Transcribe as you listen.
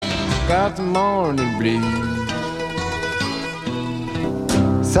got the morning blues.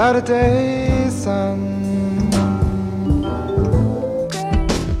 Saturday sun.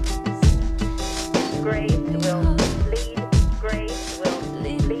 Grace will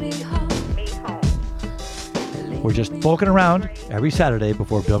lead me home. We're just poking around every Saturday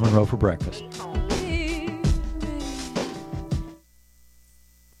before Bill Monroe for breakfast.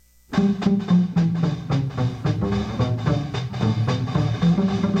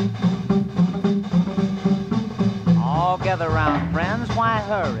 All gather round, friends. Why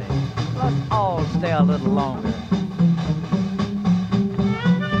hurry? Let's all stay a little longer.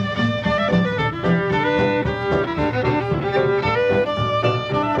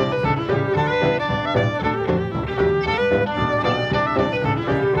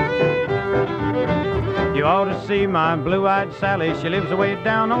 You ought to see my blue-eyed Sally. She lives away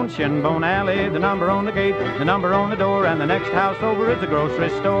down on Shinbone Alley. The number on the gate, the number on the door, and the next house over is a grocery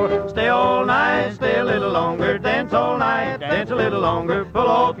store. Stay all night, stay a little longer. Dance all night, dance a little longer. Pull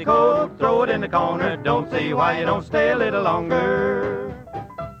off your coat, throw it in the corner. Don't see why you don't stay a little longer.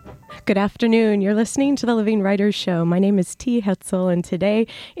 Good afternoon. You're listening to the Living Writers Show. My name is T. Hetzel, and today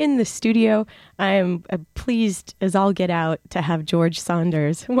in the studio, I am pleased as all get out to have George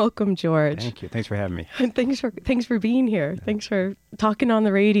Saunders. Welcome, George. Thank you. Thanks for having me. Thanks for being here. Thanks for talking on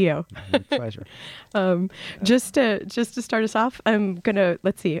the radio. My pleasure. Just to start us off,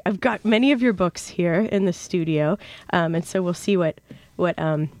 let's see. I've got many of your books here in the studio, and so we'll see what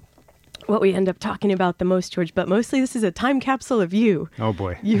we end up talking about the most, George, but mostly this is a time capsule of you. Oh,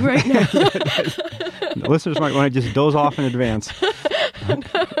 boy. You right now. The listeners might want to just doze off in advance.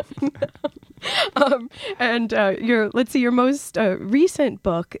 Your most recent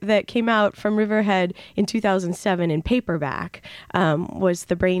book that came out from Riverhead in 2007 in paperback was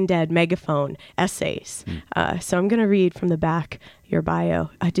The Brain Dead Megaphone Essays. So I'm going to read from the back your bio.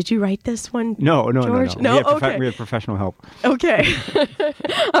 Did you write this one? No, George? no. Okay. We had professional help. Okay.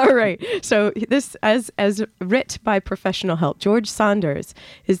 All right. So this, as writ by professional help, George Saunders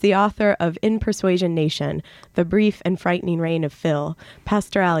is the author of In Persuasion Nation, The Brief and Frightening Reign of Phil,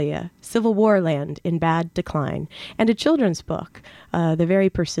 Pastoralia, Civil War Land in Bad Decline, and a children's book, The Very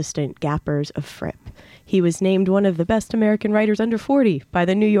Persistent Gappers of Fripp. He was named one of the best American writers under 40 by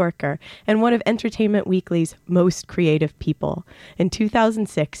The New Yorker and one of Entertainment Weekly's most creative people. In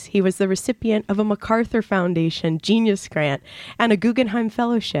 2006, he was the recipient of a MacArthur Foundation Genius Grant and a Guggenheim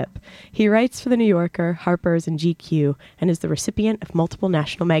Fellowship. He writes for The New Yorker, Harper's, and GQ, and is the recipient of multiple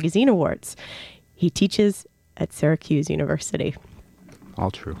National Magazine Awards. He teaches at Syracuse University. All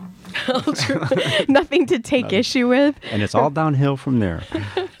true. All true. Nothing to take issue with. And it's all downhill from there.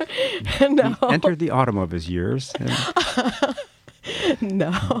 No. He entered the autumn of his years.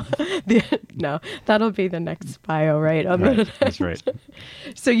 No. No. That'll be the next bio, right? That's right.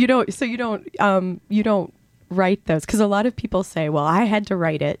 So you don't write those, because a lot of people say, well, I had to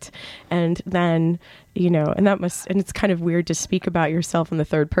write it, and then and it's kind of weird to speak about yourself in the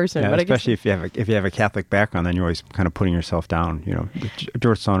third person. Yeah, but especially if you have a Catholic background, then you're always kind of putting yourself down.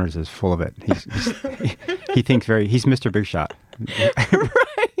 George Saunders is full of it. He thinks he's Mr. Big Shot.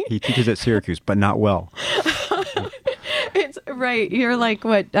 Right. He teaches at Syracuse, but not well. It's right. You're like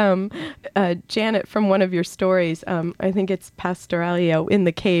what Janet from one of your stories. I think it's Pastoralia in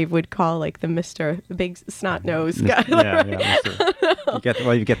the Cave would call like the big snot nose guy. Yeah.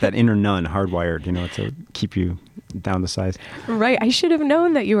 You get that inner nun hardwired, to keep you down to size. Right. I should have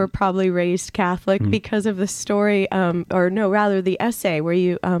known that you were probably raised Catholic because of the story, the essay where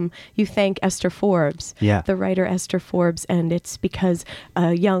you thank Esther Forbes, the writer Esther Forbes, and it's because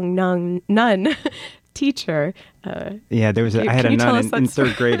a young nun teacher. I had a nun in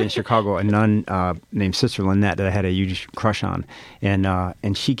third grade in Chicago, a nun named Sister Lynette that I had a huge crush on,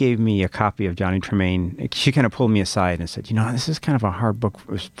 and she gave me a copy of Johnny Tremain. She kind of pulled me aside and said, this is kind of a hard book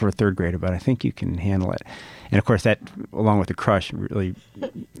for a third grader, but I think you can handle it. And of course, that, along with the crush, really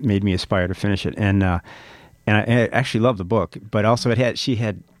made me aspire to finish it. And I actually loved the book, but also she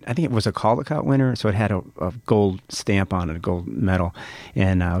had I think it was a Caldecott winner, so it had a gold stamp on it, a gold medal.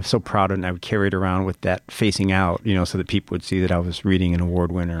 And I was so proud of it, and I would carry it around with that facing out, so that people would see that I was reading an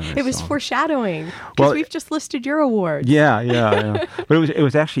award winner. It was foreshadowing, because we've just listed your awards. Yeah. But it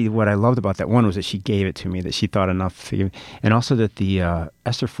was actually what I loved about that one was that she gave it to me, that she thought enough to give, and also that the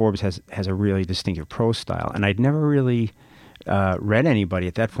Esther Forbes has a really distinctive prose style. And I'd never really read anybody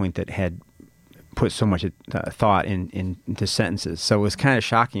at that point that had put so much thought into sentences. So it was kind of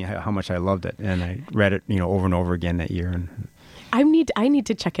shocking how much I loved it. And I read it, over and over again that year. And I need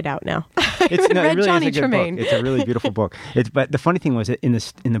to check it out now. It's I read it really Johnny is a good Tremaine. book. It's a really beautiful book. But the funny thing was that in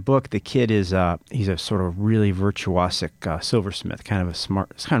the book, the kid is he's a sort of really virtuosic silversmith, kind of it's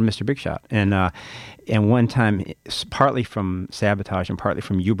kind of Mr. Big Shot. And one time, partly from sabotage and partly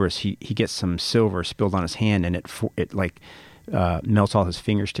from hubris, he gets some silver spilled on his hand, and it melts all his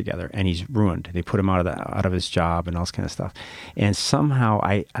fingers together, and he's ruined. They put him out of his job and all this kind of stuff. And somehow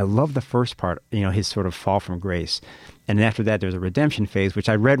I love the first part, his sort of fall from grace. And then after that, there's a redemption phase, which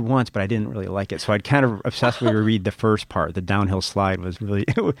I read once, but I didn't really like it. So I'd kind of obsessively read the first part. The downhill slide was really,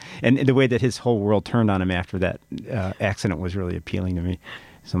 and the way that his whole world turned on him after that accident was really appealing to me.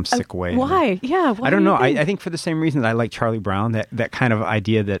 Some sick way. Why? Yeah. I don't know. I think for the same reason that I like Charlie Brown, that kind of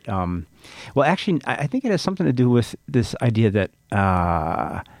idea that, well, actually, I think it has something to do with this idea that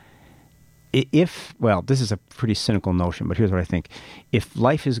this is a pretty cynical notion, but here's what I think. If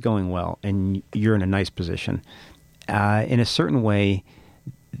life is going well and you're in a nice position, in a certain way,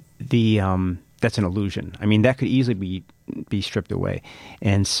 that's an illusion. I mean, that could easily be stripped away.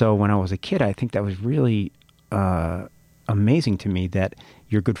 And so when I was a kid, I think that was really amazing to me that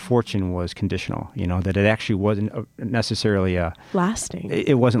your good fortune was conditional, that it actually wasn't necessarily lasting.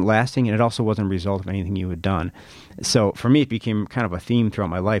 It wasn't lasting, and it also wasn't a result of anything you had done. So for me, it became kind of a theme throughout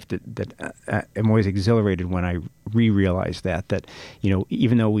my life that I'm always exhilarated when I realized that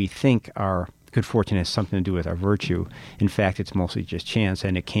even though we think our good fortune has something to do with our virtue, in fact, it's mostly just chance,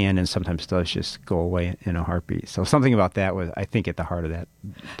 and it can and sometimes does just go away in a heartbeat. So something about that was, I think, at the heart of that.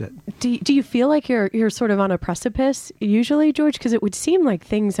 Do you feel like you're sort of on a precipice usually, George? Because it would seem like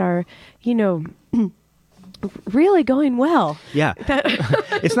things are, really going well. Yeah,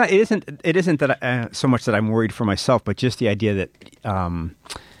 it's not. It isn't that so much that I'm worried for myself, but just the idea that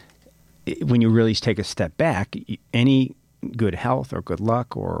when you really take a step back, any good health or good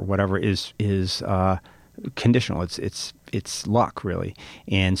luck or whatever is conditional. It's luck, really.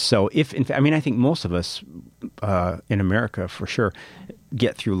 And so I think most of us in America, for sure,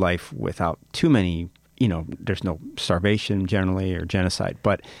 get through life without too many, there's no starvation generally or genocide.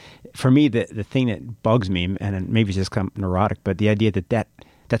 But for me, the thing that bugs me, and maybe it's just kind of neurotic, but the idea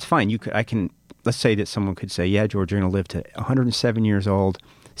that's fine. Let's say that someone could say, yeah, George, you're going to live to 107 years old,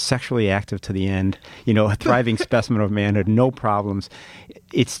 sexually active to the end, a thriving specimen of manhood, no problems.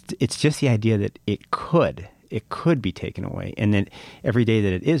 It's just the idea that it could be taken away, and then every day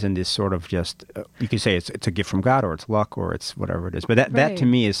that it isn't is sort of just you could say it's a gift from God, or it's luck, or it's whatever it is. But that to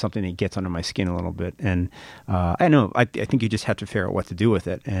me is something that gets under my skin a little bit, and I know I think you just have to figure out what to do with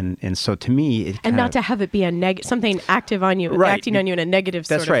it, and so to me, not to have it be something active on you, acting on you in a negative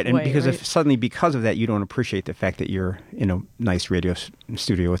sort of way. That's right, and because if suddenly because of that you don't appreciate the fact that you're in a nice radio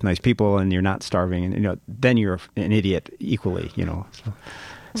studio with nice people and you're not starving, and then you're an idiot equally,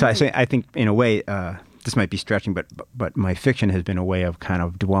 So I think in a way. This might be stretching, but my fiction has been a way of kind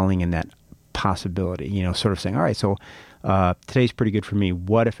of dwelling in that possibility, sort of saying, all right, so today's pretty good for me.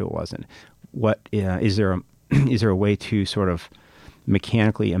 What if it wasn't? What is there a way to sort of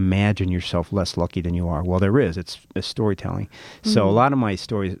mechanically imagine yourself less lucky than you are? Well, there is. It's storytelling. Mm-hmm. So a lot of my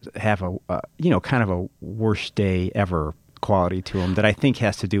stories have a kind of a worst day ever quality to them that I think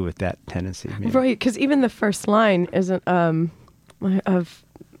has to do with that tendency. Maybe. Right, because even the first line isn't of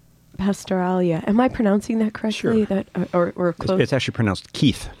Pastoralia. Am I pronouncing that correctly? Sure. That or close? It's actually pronounced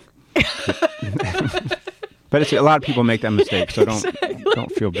Keith. But a lot of people make that mistake, so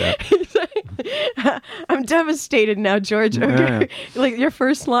don't feel bad. I'm devastated now, George. Okay. Like your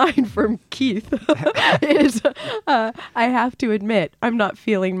first line from Keith is, I have to admit, I'm not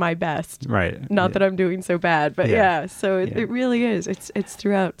feeling my best. Right. Not that I'm doing so bad, but so it really is. It's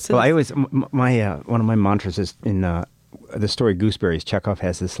throughout. So well, I always, one of my mantras is in the story Gooseberries, Chekhov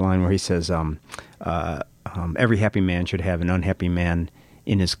has this line where he says, every happy man should have an unhappy man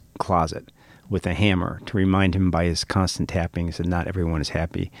in his closet with a hammer to remind him by his constant tappings that not everyone is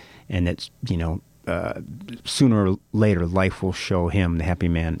happy, and that sooner or later life will show him, the happy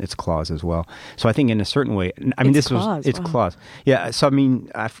man, its claws as well. So I think in a certain way, it's claws. Yeah. So I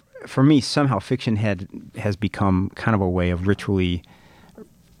mean, for me, somehow fiction has become kind of a way of ritually,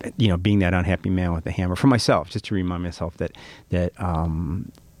 being that unhappy man with the hammer for myself, just to remind myself that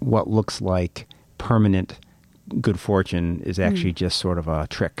what looks like permanent good fortune is actually just sort of a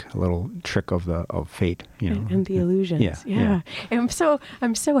little trick of fate, and the illusions. Yeah. And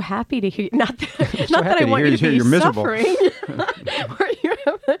I'm so happy to hear. Not that I want you to be suffering,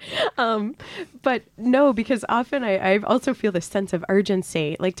 but no, because often I also feel this sense of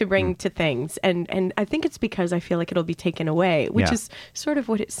urgency, like to bring to things, and I think it's because I feel like it'll be taken away, which is sort of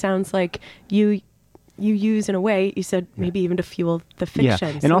what it sounds like you use in a way. You said maybe even to fuel the fiction.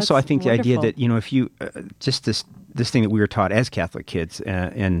 Yeah, and so also I think wonderful. The idea that if you just this thing that we were taught as Catholic kids,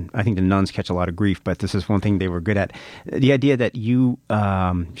 and I think the nuns catch a lot of grief, but this is one thing they were good at. The idea that you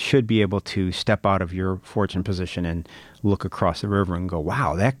should be able to step out of your fortunate position and look across the river and go,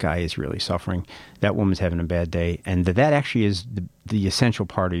 wow, that guy is really suffering. That woman's having a bad day. And that actually is the essential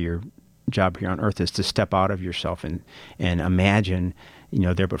part of your job here on earth, is to step out of yourself and imagine,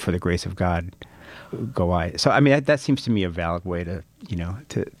 there but for the grace of God go I. So, I mean, that seems to me a valid way to,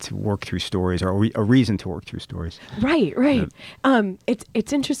 to work through stories, or a reason to work through stories. Right.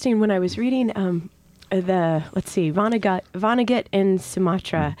 It's interesting when I was reading Vonnegut in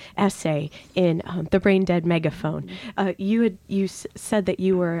Sumatra essay in The Brain Dead Megaphone. You said that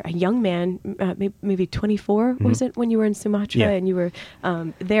you were a young man, maybe 24, was it, when you were in Sumatra, and you were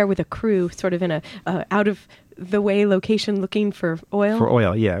there with a crew, sort of in a out of the way location, looking for oil. For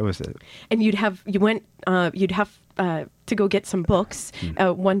oil, yeah, it was. And you'd have to go get some books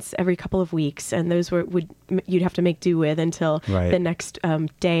once every couple of weeks, and those you'd have to make do with until the next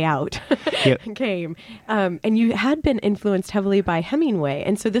day out came. And you had been influenced heavily by Hemingway,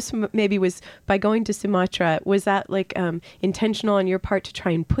 and so this maybe was, by going to Sumatra, was that like intentional on your part to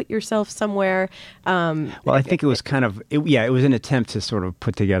try and put yourself somewhere? Well, I think it was kind of it was an attempt to sort of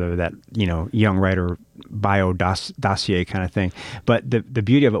put together that young writer bio dossier kind of thing. But the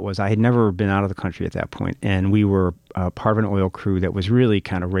beauty of it was I had never been out of the country at that point, and we were part of an oil crew that was really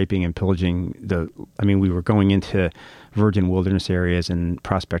kind of raping and pillaging we were going into virgin wilderness areas and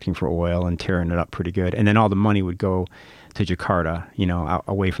prospecting for oil and tearing it up pretty good. And then all the money would go to Jakarta,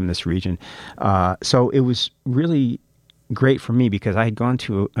 away from this region. So it was really great for me because I had gone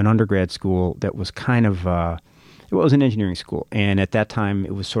to an undergrad school that was kind of, it was an engineering school. And at that time,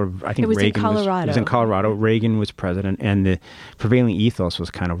 it was sort of, I think Reagan was in Colorado. Reagan was president, and the prevailing ethos was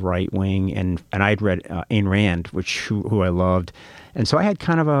kind of right-wing. And I'd read Ayn Rand, who I loved. And so I had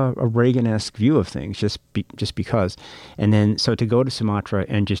kind of a Reagan-esque view of things, just because. And then, so to go to Sumatra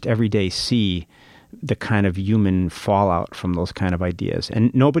and just every day see the kind of human fallout from those kind of ideas.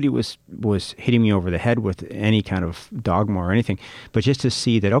 And nobody was hitting me over the head with any kind of dogma or anything, but just to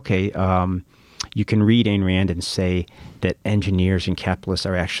see that, okay, you can read Ayn Rand and say that engineers and capitalists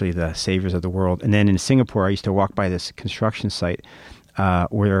are actually the saviors of the world. And then in Singapore, I used to walk by this construction site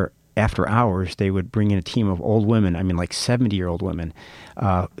where after hours they would bring in a team of old women, like 70-year-old women,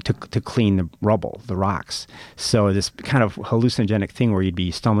 to clean the rubble, the rocks. So this kind of hallucinogenic thing where you'd be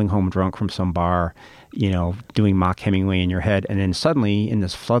stumbling home drunk from some bar, doing mock Hemingway in your head. And then suddenly in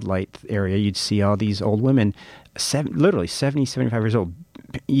this floodlight area, you'd see all these old women, literally 70, 75 years old,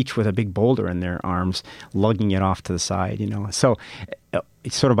 each with a big boulder in their arms, lugging it off to the side, So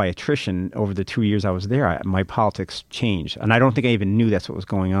it's sort of by attrition, over the 2 years I was there, my politics changed. And I don't think I even knew that's what was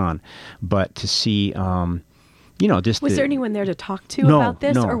going on. But to see, just... Was there anyone there to talk to about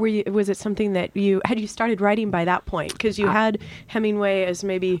this? No. Or was it something that had you started writing by that point? Because you had Hemingway as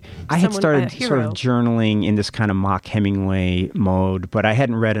maybe I had started sort of journaling in this kind of mock Hemingway mode, but I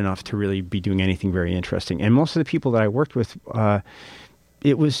hadn't read enough to really be doing anything very interesting. And most of the people that I worked with...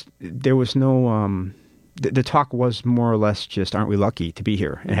 there was no, the talk was more or less just, aren't we lucky to be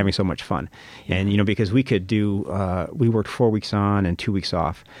here and having so much fun? And, because we could we worked 4 weeks on and 2 weeks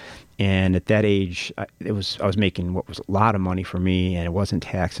off. And at that age, I was making what was a lot of money for me, and it wasn't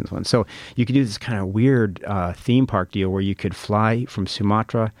taxed and so on. So you could do this kind of weird theme park deal where you could fly from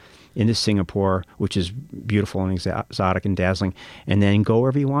Sumatra into Singapore, which is beautiful and exotic and dazzling, and then go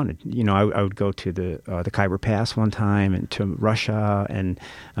wherever you wanted. I would go to the Khyber Pass one time, and to Russia, and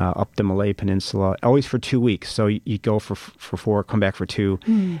up the Malay Peninsula, always for 2 weeks. So you'd go for 4, come back for 2,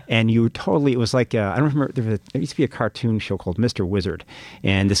 and you would totally, it was like, I don't remember, there used to be a cartoon show called Mr. Wizard,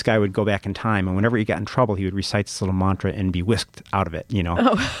 and this guy would go back in time, and whenever he got in trouble, he would recite this little mantra and be whisked out of it,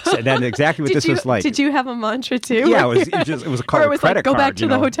 So that's exactly what this was like. Did you have a mantra too? Yeah, it was a card, or it was credit like, go card, back to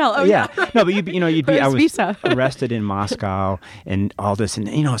the hotel. Oh, yeah. No, but you'd be, I was Visa. arrested in Moscow and all this, and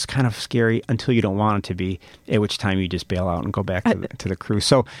it's kind of scary until you don't want it to be, at which time you just bail out and go back to the crew.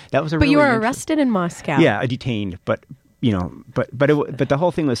 So that was a. But you were arrested in Moscow. Yeah, detained, but. But the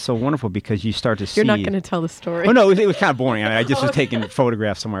whole thing was so wonderful because you start to see. You're not going to tell the story. Oh no, it was kind of boring. I just was taking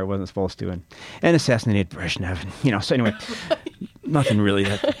photographs somewhere I wasn't supposed to, and assassinated Brezhnev. So anyway, nothing really.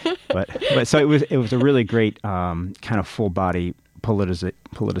 But so it was a really great kind of full body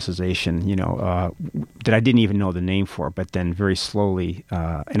politicization, that I didn't even know the name for, but then very slowly,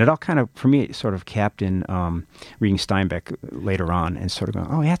 and it all kind of, for me, it sort of capped in reading Steinbeck later on and sort of going,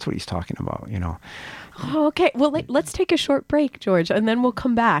 oh, that's what he's talking about, Oh, okay. Well, let's take a short break, George, and then we'll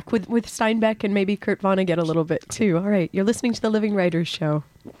come back with Steinbeck and maybe Kurt Vonnegut a little bit too. All right. You're listening to the Living Writers Show.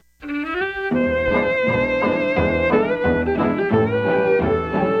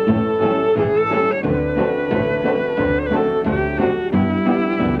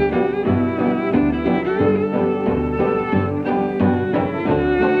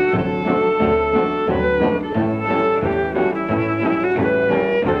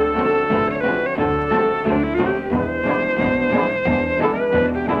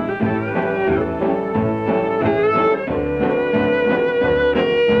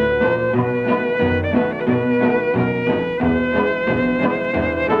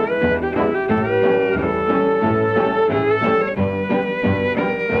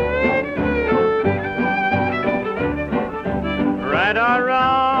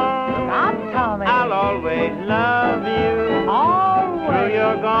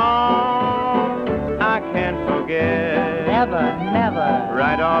 you're gone, I can't forget. Never, never.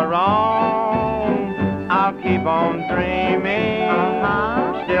 Right or wrong, I'll keep on dreaming.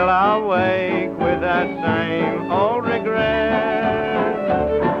 Still I'll wake with that same old regret.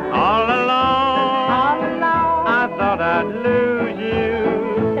 All along, I thought I'd lose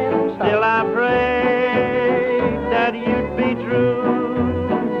you. Still I pray that you'd be true.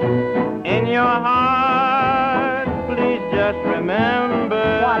 In your heart, please just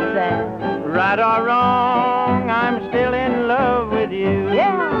remember. What's that? Right or wrong, I'm still in love with you.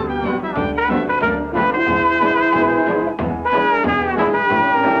 Yeah.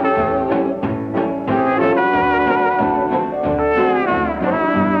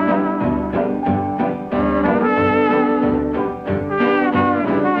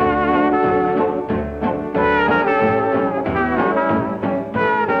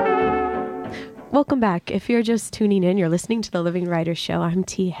 Welcome back. If you're just tuning in, you're listening to the Living Writers Show. I'm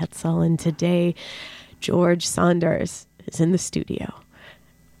T. Hetzel, and today George Saunders is in the studio.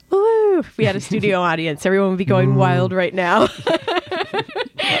 Woo! If we had a studio audience, everyone would be going wild right now.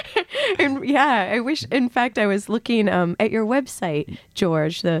 And yeah, I wish, in fact, I was looking at your website,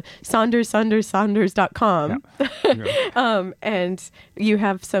 George, the Saunders.com. Yeah. And you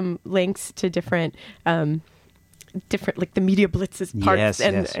have some links to different like the Media Blitz's parts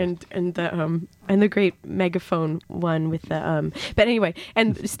and the great Megaphone one with the but anyway,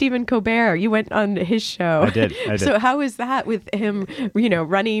 and Stephen Colbert, you went on his show. I did. So how was that with him,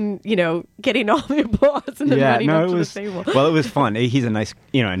 running, getting all the applause and then running up to the table? Well, it was fun. He's a nice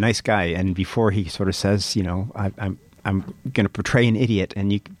guy, and before he sort of says, I'm going to portray an idiot,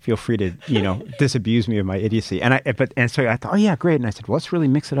 and you feel free to, disabuse me of my idiocy. And so I thought, oh yeah, great. And I said, well, let's really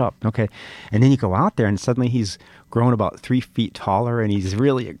mix it up. Okay. And then you go out there and suddenly he's grown about 3 feet taller and he's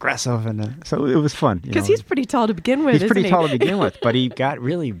really aggressive. And so it was fun. Because he's pretty tall to begin with, He's pretty tall to begin with, but he got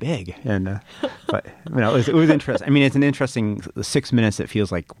really big. And, but it was interesting. I mean, it's an interesting 6 minutes that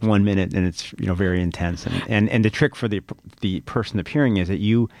feels like 1 minute, and it's, very intense. And the trick for the person appearing is that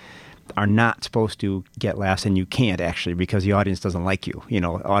you are not supposed to get laughs, and you can't actually, because the audience doesn't like you,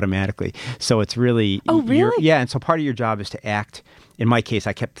 automatically. So it's really... Oh, really? Yeah, and so part of your job is to act. In my case,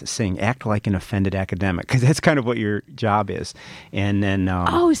 I kept saying, act like an offended academic, because that's kind of what your job is. And then...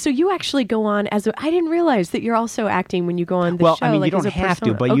 so you actually go on I didn't realize that you're also acting when you go on the show. Well, I mean, you don't have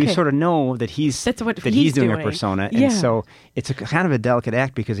to, but you sort of know that he's doing a persona. Yeah. And so it's a kind of a delicate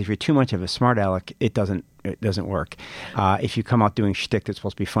act, because if you're too much of a smart aleck, it doesn't work. If you come out doing shtick that's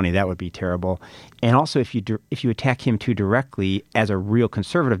supposed to be funny, that would be terrible. And also, if you attack him too directly as a real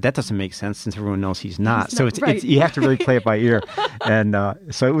conservative, that doesn't make sense, since everyone knows he's not. So it's you have to really play it by ear. And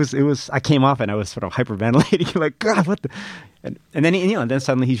so it was. I came off and I was sort of hyperventilating, like, God, what the. And then then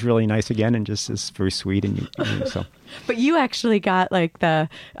suddenly he's really nice again and just is very sweet, and so. But you actually got like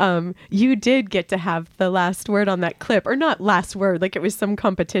you did get to have the last word on that clip, or not last word, like it was some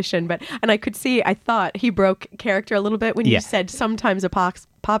competition. And I could see, I thought he broke character a little bit when you said sometimes a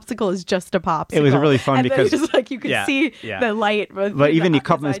popsicle is just a popsicle. It was really fun because just like you could see the light. But even a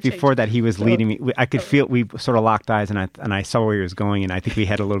couple minutes before that, he was leading me. I could feel, we sort of locked eyes, and I saw where he was going, and I think we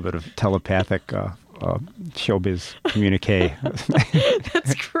had a little bit of telepathic showbiz communique.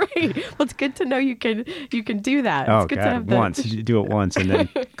 That's great. Well, it's good to know you can do that. Oh, it's good God, to have once. You do it once and then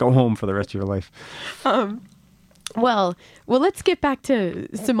go home for the rest of your life. Well, let's get back to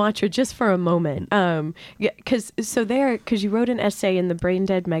Sumatra just for a moment. Because you wrote an essay in the Brain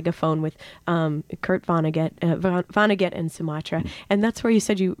Dead Megaphone with Kurt Vonnegut and Sumatra, and that's where you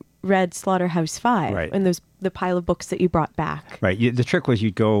said you read Slaughterhouse-Five, right, and the pile of books that you brought back. Right. The trick was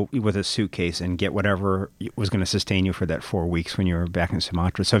you'd go with a suitcase and get whatever was going to sustain you for that 4 weeks when you were back in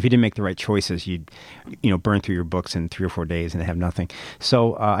Sumatra. So if you didn't make the right choices, you'd burn through your books in 3 or 4 days and have nothing.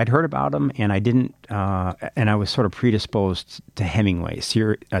 So I'd heard about them, and I didn't, and I was sort of predisposed to Hemingway.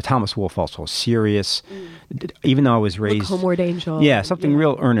 Thomas Wolfe also, serious, even though I was raised... Like Homeward Angel. Yeah, something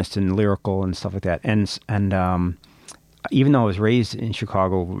real earnest and lyrical and stuff like that. And even though I was raised in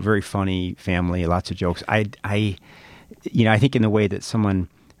Chicago, very funny family, lots of jokes, I think in the way that someone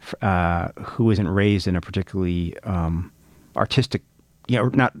who isn't raised in a particularly artistic,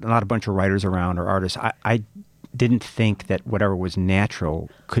 not a bunch of writers around or artists, I didn't think that whatever was natural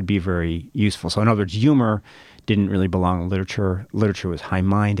could be very useful. So in other words, humor didn't really belong in literature. Literature was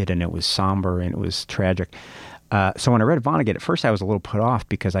high-minded, and it was somber, and it was tragic. So when I read Vonnegut, at first I was a little put off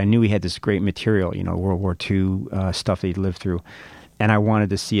because I knew he had this great material, World War II stuff that he'd lived through. And I wanted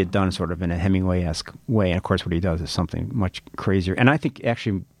to see it done sort of in a Hemingway-esque way. And of course what he does is something much crazier. And I think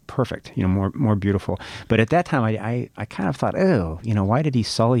actually perfect, more beautiful. But at that time, I kind of thought, oh, why did he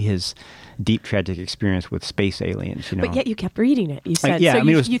sully his deep tragic experience with space aliens? But yet you kept reading it. You said yeah. So I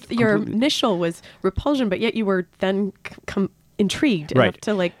mean, your initial was repulsion, but yet you were then intrigued enough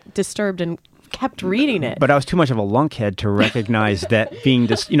to disturbed and kept reading it. But I was too much of a lunkhead to recognize that being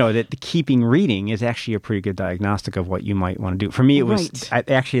that the keeping reading is actually a pretty good diagnostic of what you might want to do. For me, it was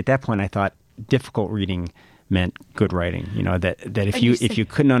actually at that point I thought difficult reading meant good writing. That if you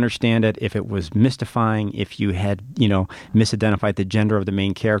couldn't understand it, if it was mystifying, if you had misidentified the gender of the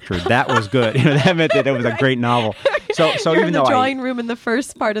main character, that was good. That meant that it was a great novel. So you're even in the drawing room in the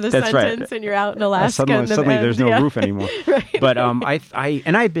first part of the sentence, and you're out in Alaska. Suddenly there's no roof anymore. Right. But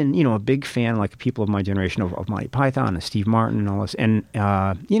I've been a big fan, like people of my generation, of Monty Python and Steve Martin and all this, and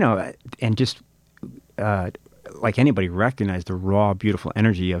and just. Like anybody recognized the raw, beautiful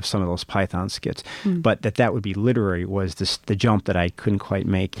energy of some of those Python skits, but that would be literary was the jump that I couldn't quite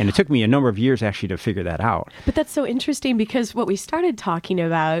make, and it took me a number of years actually to figure that out. But that's so interesting because what we started talking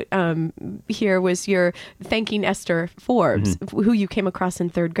about here was your thanking Esther Forbes, who you came across in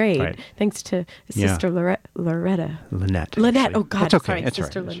third grade, thanks to Sister Lynette. Oh God, that's okay. Sorry, that's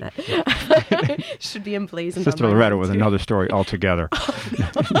Sister right. Lynette should be emblazoned. Sister Loretta was another story altogether.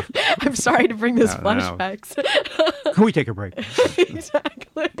 I'm sorry to bring those flashbacks. Can we take a break?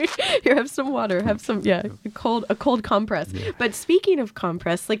 Exactly. Here, have some water. Have some, a cold compress. Yeah. But speaking of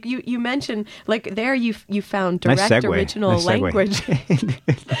compress, like you mentioned, like there you found direct original language.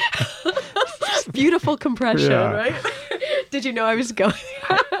 Beautiful compression, right? Did you know I was going?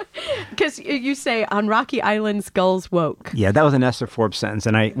 Because you say, on Rocky Islands, gulls woke. Yeah, that was an Esther Forbes sentence.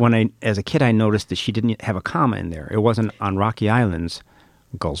 And as a kid, I noticed that she didn't have a comma in there. It wasn't on Rocky Islands,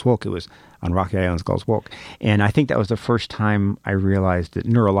 gulls woke. It was on Rocky Islands, gulls woke. And I think that was the first time I realized that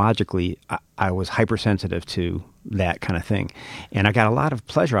neurologically I was hypersensitive to that kind of thing. And I got a lot of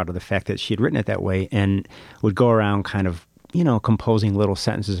pleasure out of the fact that she had written it that way and would go around kind of, composing little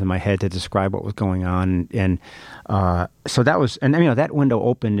sentences in my head to describe what was going on. And so that was, and that window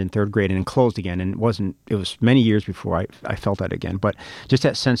opened in third grade and closed again. And it was many years before I felt that again. But just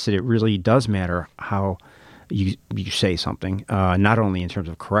that sense that it really does matter how you say something, not only in terms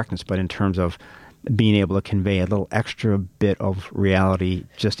of correctness, but in terms of being able to convey a little extra bit of reality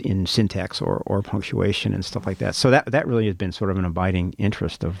just in syntax or punctuation and stuff like that. So that really has been sort of an abiding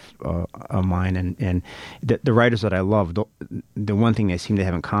interest of mine. And the writers that I love, the one thing they seem to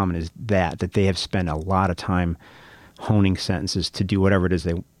have in common is that they have spent a lot of time honing sentences to do whatever it is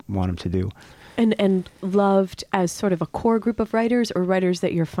they want them to do. And loved as sort of a core group of writers, or writers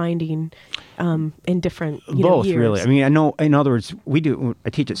that you're finding in different both years? Really. I mean, I know. In other words, I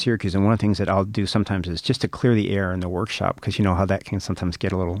teach at Syracuse, and one of the things that I'll do sometimes is just to clear the air in the workshop, because you know how that can sometimes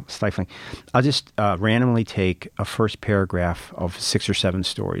get a little stifling. I'll just randomly take a first paragraph of 6 or 7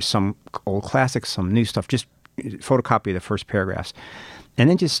 stories, some old classics, some new stuff. Just photocopy the first paragraphs,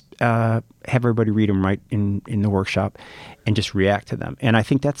 and then just have everybody read them right in the workshop, and just react to them. And I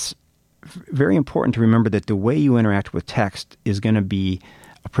think that's very important to remember, that the way you interact with text is going to be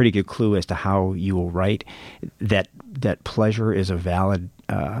a pretty good clue as to how you will write. That pleasure is a valid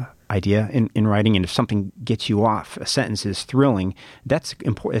idea in writing, and if something gets you off, a sentence is thrilling, that's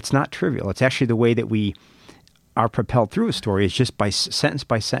important. It's not trivial. It's actually the way that we are propelled through a story, is just by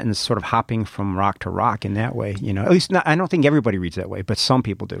sentence, sort of hopping from rock to rock in that way. At least I don't think everybody reads that way, but some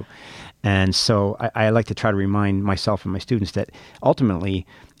people do. And so I like to try to remind myself and my students that ultimately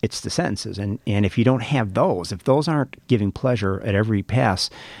it's the sentences. And if you don't have those, if those aren't giving pleasure at every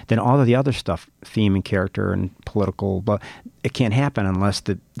pass, then all of the other stuff, theme and character and political, but it can't happen unless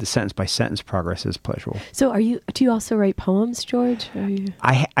the sentence by sentence progress is pleasurable. So do you also write poems, George?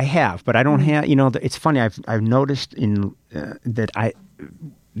 I have, but I don't have, it's funny, I've noticed that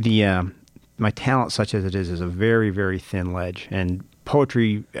my talent, such as it is a very, very thin ledge. And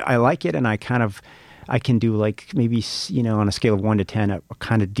poetry, I like it, and I can do like maybe, on a scale of 1 to 10, a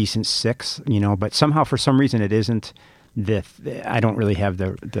kind of decent 6, but somehow for some reason it isn't I don't really have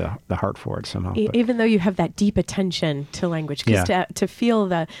the heart for it somehow. Even though you have that deep attention to language, because to feel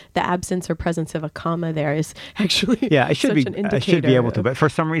the absence or presence of a comma there is actually I should be able to, but for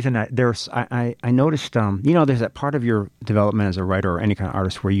some reason I noticed there's that part of your development as a writer or any kind of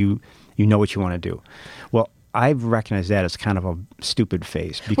artist where you know what you want to do. Well, I've recognized that as kind of a stupid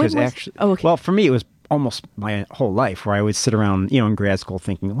phase, because well, for me it was almost my whole life, where I would sit around, in grad school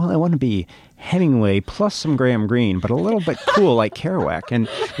thinking, well, I want to be Hemingway plus some Graham Greene, but a little bit cool like Kerouac, and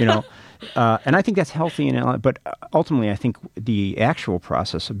and I think that's healthy, but ultimately I think the actual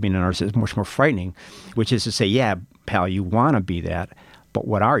process of being an artist is much more frightening, which is to say, yeah, pal, you want to be that, but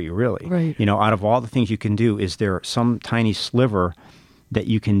what are you really? Right. Out of all the things you can do, is there some tiny sliver that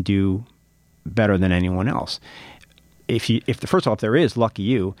you can do better than anyone else. First of all, if there is, lucky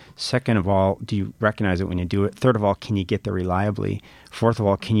you. Second of all, do you recognize it when you do it? Third of all, can you get there reliably? Fourth of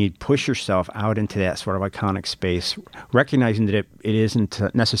all, can you push yourself out into that sort of iconic space, recognizing that it isn't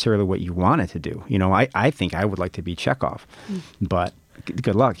necessarily what you wanted to do? I think I would like to be Chekhov, but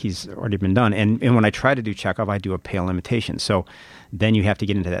good luck. He's already been done. And when I try to do Chekhov, I do a pale imitation. So then you have to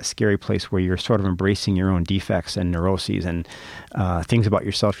get into that scary place where you're sort of embracing your own defects and neuroses and things about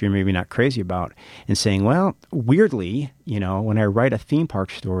yourself you're maybe not crazy about, and saying, well, weirdly, when I write a theme park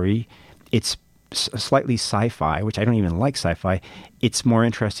story, it's slightly sci-fi, which I don't even like sci-fi. It's more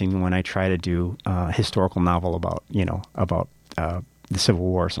interesting when I try to do a historical novel about the Civil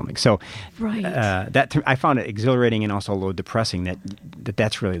War or something. So right. I found it exhilarating and also a little depressing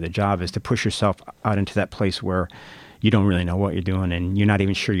that's really the job, is to push yourself out into that place where you don't really know what you're doing and you're not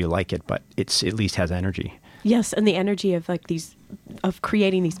even sure you like it, but it's at least has energy. Yes, and the energy of of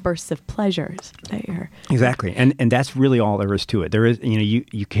creating these bursts of pleasures. Exactly, and that's really all there is to it. There is,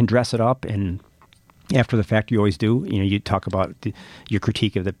 you can dress it up, and after the fact, you always do. You talk about your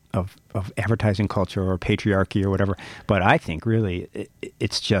critique of advertising culture or patriarchy or whatever. But I think really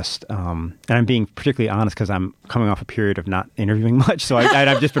it's just, and I'm being particularly honest because I'm coming off a period of not interviewing much, so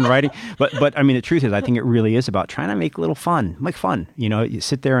I've just been writing. But I mean, the truth is, I think it really is about trying to make a little fun, make fun. You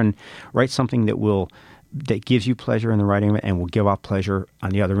sit there and write something that gives you pleasure in the writing of it and will give off pleasure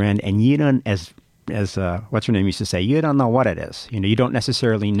on the other end. And you don't, as what's her name used to say, you don't know what it is. You don't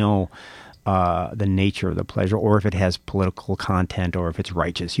necessarily know the nature of the pleasure, or if it has political content, or if it's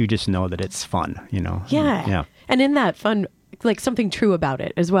righteous. You just know that it's fun, Yeah. And in that fun, like something true about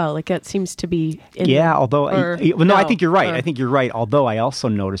it as well. Like that seems to be. I think you're right. I think you're right. Although I also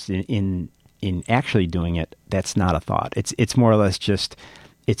noticed in actually doing it, that's not a thought. It's more or less just,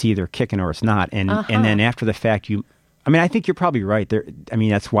 it's either kicking or it's not. And then after the fact, I think you're probably right.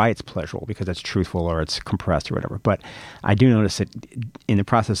 That's why it's pleasurable, because it's truthful or it's compressed or whatever. But I do notice that in the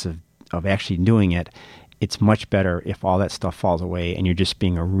process of actually doing it, it's much better if all that stuff falls away and you're just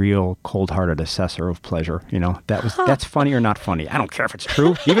being a real cold-hearted assessor of pleasure. That's funny or not funny. I don't care if it's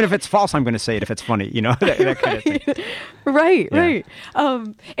true. Even if it's false, I'm going to say it if it's funny. That kind of thing. Right.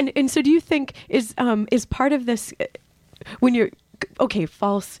 And so do you think is part of this when you're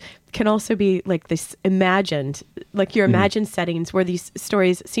false can also be like this imagined, like your imagined settings where these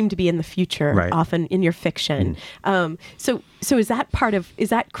stories seem to be in the future, right, often in your fiction. So is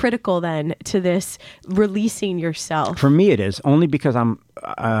that critical then to this releasing yourself? For me, it is, only because I'm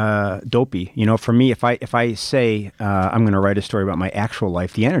dopey. For me, if I say I'm going to write a story about my actual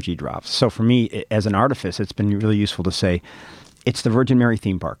life, the energy drops. So for me, as an artifice, it's been really useful to say it's the Virgin Mary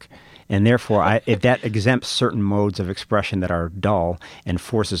theme park. And therefore, if that exempts certain modes of expression that are dull and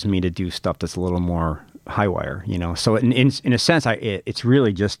forces me to do stuff that's a little more high wire, So in a sense, it's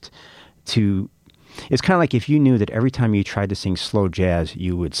really just to. It's kind of like if you knew that every time you tried to sing slow jazz,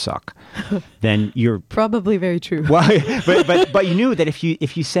 you would suck. Then you're probably very true. Well, but you knew that if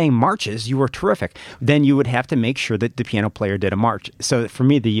you sang marches, you were terrific. Then you would have to make sure that the piano player did a march. So for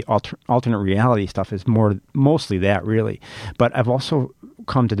me, the alternate reality stuff is mostly that, really. But I've also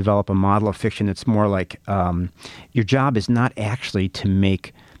come to develop a model of fiction that's more like your job is not actually to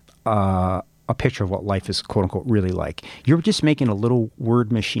make a picture of what life is, quote unquote, really like. You're just making a little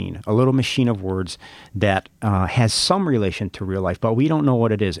word machine, a little machine of words that has some relation to real life, but we don't know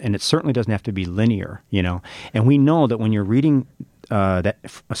what it is, and it certainly doesn't have to be linear, And we know that when you're reading a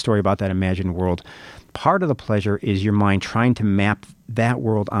story about that imagined world, part of the pleasure is your mind trying to map that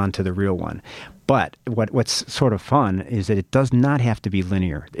world onto the real one. But what's sort of fun is that it does not have to be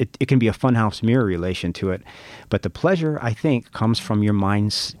linear. It can be a funhouse mirror relation to it, but the pleasure, I think, comes from your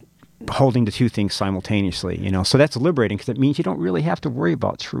mind's holding the two things simultaneously, So that's liberating because it means you don't really have to worry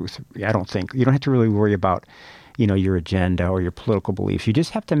about truth. I don't think. You don't have to really worry about, your agenda or your political beliefs. You just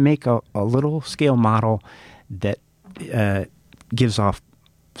have to make a little scale model that gives off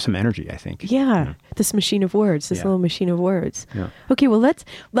some energy, I think. Yeah. This machine of words, little machine of words. Yeah. Okay, well, let's,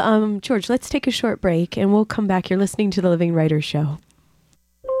 George, let's take a short break and we'll come back. You're listening to The Living Writers Show.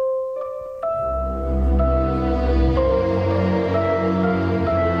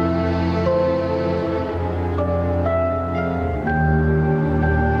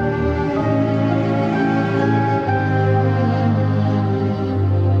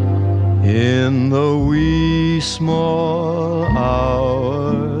 In the wee small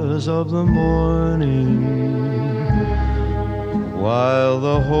hours of the morning, while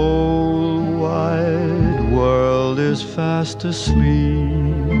the whole wide world is fast asleep,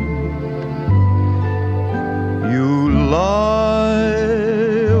 you lie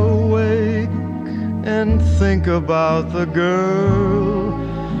awake and think about the girl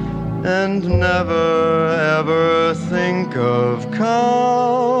and never ever think of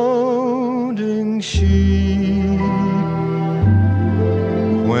counting sheep.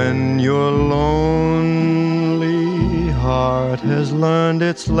 When your lonely heart has learned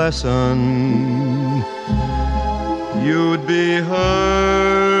its lesson, you'd be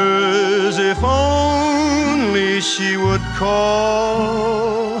hers if only she would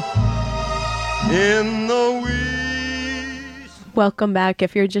call in the wee. Welcome back.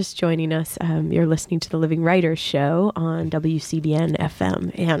 If you're just joining us, you're listening to the Living Writers Show on WCBN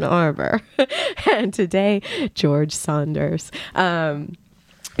FM Ann Arbor. And today, George Saunders. And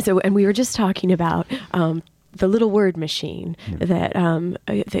we were just talking about the little word machine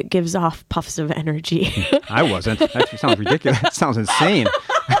that gives off puffs of energy. I wasn't. That sounds ridiculous. That sounds insane.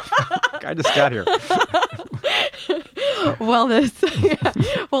 I just got here. Well,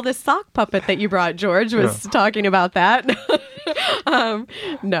 the sock puppet that you brought, George, was talking about that.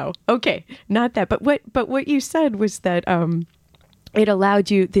 No, okay, not that. But what you said was that it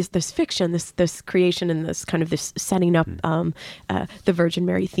allowed you this fiction, this creation, and this kind of this setting up the Virgin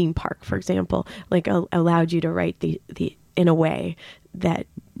Mary theme park, for example, like allowed you to write the in a way that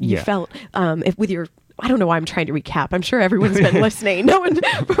you felt with your. I don't know why I'm trying to recap. I'm sure everyone's been listening.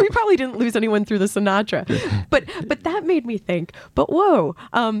 We probably didn't lose anyone through the Sinatra. But that made me think, but whoa,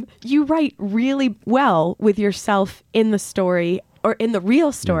 you write really well with yourself in the story or in the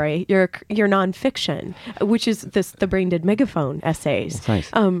real story, your nonfiction, which is the Brain Dead Megaphone essays.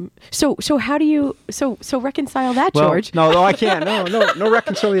 That's nice. So how do you reconcile that, George? No, I can't. No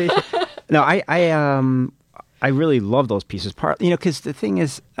reconciliation. No, I really love those pieces. Because the thing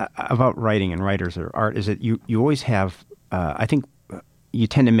is about writing and writers or art is that you always have, I think you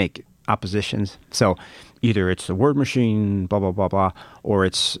tend to make oppositions. So either it's the word machine, blah, blah, blah, blah, or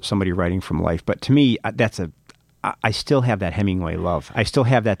it's somebody writing from life. But to me, I still have that Hemingway love. I still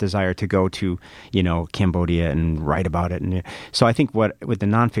have that desire to go to, Cambodia and write about it. And so I think with the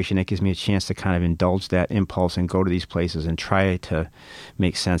nonfiction, it gives me a chance to kind of indulge that impulse and go to these places and try to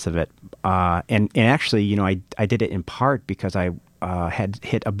make sense of it. And actually, I did it in part because I had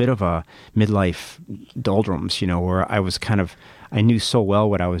hit a bit of a midlife doldrums, where I knew so well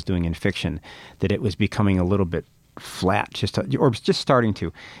what I was doing in fiction that it was becoming a little bit flat, just starting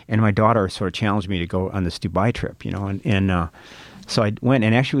to. And my daughter sort of challenged me to go on this Dubai trip, and so I went,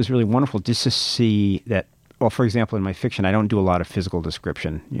 and actually it was really wonderful just to see that. Well, for example, in my fiction, I don't do a lot of physical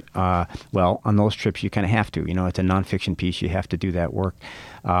description. Well, on those trips, you kind of have to. It's a nonfiction piece. You have to do that work.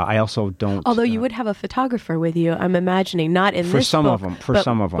 I also don't. Although you would have a photographer with you, I'm imagining, not in this some book, of them.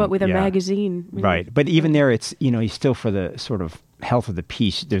 Some of them, but with a magazine. Right. But even there, it's you still for the sort of health of the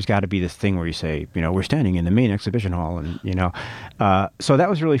piece. There's got to be this thing where you say, we're standing in the main exhibition hall, and so that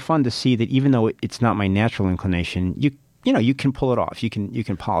was really fun to see that even though it's not my natural inclination, you can pull it off. You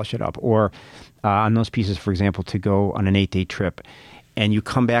can polish it up. Or on those pieces, for example, to go on an 8-day trip, and you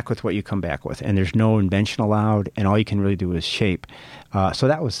come back with what you come back with, and there's no invention allowed, and all you can really do is shape. So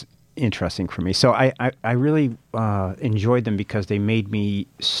that was interesting for me. So I really enjoyed them because they made me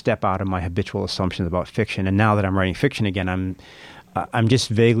step out of my habitual assumptions about fiction. And now that I'm writing fiction again, I'm just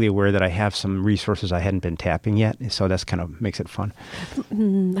vaguely aware that I have some resources I hadn't been tapping yet, so that's kind of makes it fun.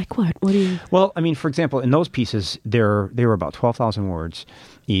 Like what? What do you? Well, I mean, for example, in those pieces, they were about 12,000 words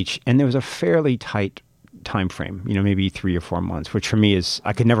each, and there was a fairly tight time frame, maybe 3 or 4 months, which for me is,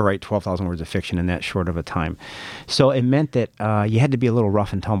 I could never write 12,000 words of fiction in that short of a time. So it meant that you had to be a little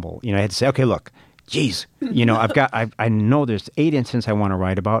rough and tumble. I had to say, okay, look, geez, I know there's 8 incidents I want to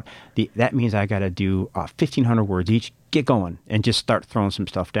write about. That means I got to do 1,500 words each. Get going and just start throwing some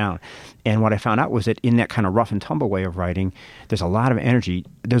stuff down. And what I found out was that in that kind of rough and tumble way of writing, there's a lot of energy.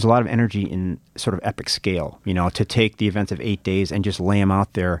 There's a lot of energy in sort of epic scale, to take the events of 8 days and just lay them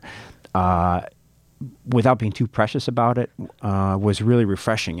out there without being too precious about it was really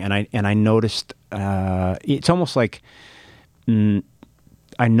refreshing. And I noticed it's almost like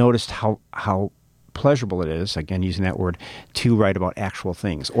I noticed how pleasurable it is, again using that word, to write about actual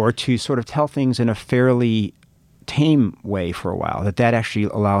things or to sort of tell things in a fairly tame way for a while, that actually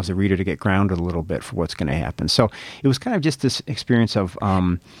allows the reader to get grounded a little bit for what's going to happen. So it was kind of just this experience of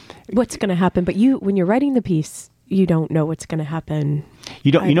what's going to happen. But when you're writing the piece, you don't know what's going to happen.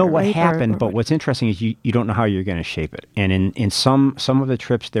 You know what happened, but what's interesting is you don't know how you're going to shape it. And in some of the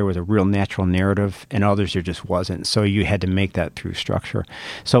trips, there was a real natural narrative, and others there just wasn't. So you had to make that through structure.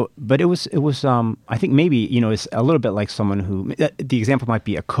 So, but it was I think maybe, it's a little bit like someone who, the example might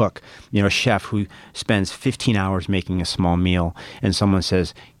be a cook, a chef who spends 15 hours making a small meal, and someone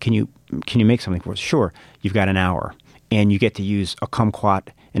says, can you make something for us? Sure, you've got an hour. and you get to use a kumquat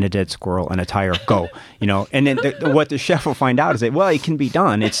and a dead squirrel and a tire, go, and then what the chef will find out is that, well, it can be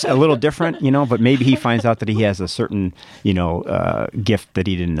done. It's a little different, but maybe he finds out that he has a certain, gift that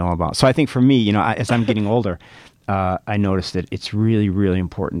he didn't know about. So I think for me, as I'm getting older, I noticed that it's really, really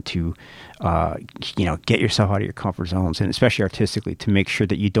important to, get yourself out of your comfort zones, and especially artistically, to make sure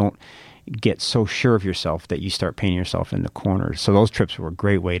that you don't get so sure of yourself that you start painting yourself in the corners. So those trips were a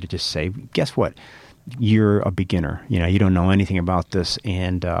great way to just say, guess what? You're a beginner. You don't know anything about this,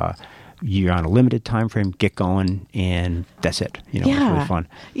 and you're on a limited time frame. Get going, and that's it. It's really fun.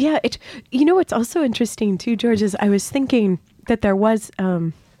 Yeah. What's also interesting too, George, is I was thinking that there was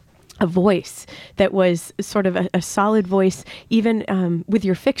a voice that was sort of a solid voice, even with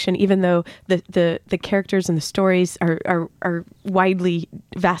your fiction, even though the characters and the stories are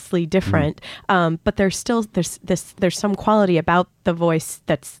vastly different. But there's still there's some quality about the voice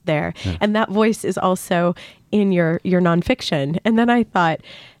that's there, and that voice is also in your nonfiction. And then I thought,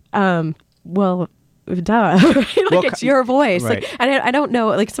 well, duh, it's your voice. Right. And I don't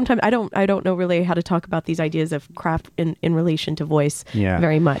know, sometimes I don't know really how to talk about these ideas of craft in relation to voice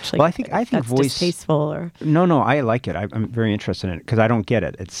very much. Well, I think that's voice distasteful or no, I like it. I'm very interested in it because I don't get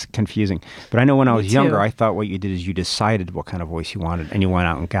it. It's confusing. But I know when I was younger, I thought what you did is you decided what kind of voice you wanted and you went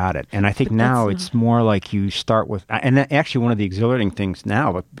out and got it. And I think now it's more like you start with, and actually one of the exhilarating things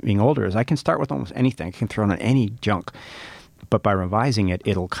now with being older is I can start with almost anything. I can throw in any junk. But by revising it,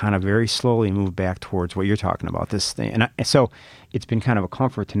 it'll kind of very slowly move back towards what you're talking about, this thing. And so it's been kind of a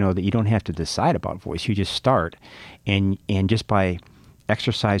comfort to know that you don't have to decide about voice. You just start, and just by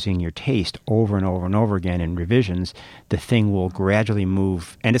exercising your taste over and over and over again in revisions, the thing will gradually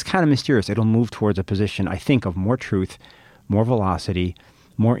move. And it's kind of mysterious. It'll move towards a position, I think, of more truth, more velocity,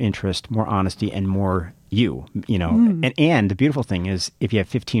 more interest, more honesty, and more you, And the beautiful thing is if you have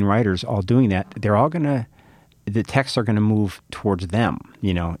 15 writers all doing that, they're all going to, the texts are going to move towards them,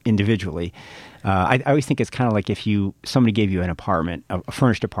 individually. I always think it's kind of like if somebody gave you an apartment, a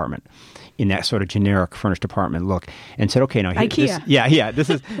furnished apartment, in that sort of generic furnished apartment look, and said, "Okay, now here, IKEA."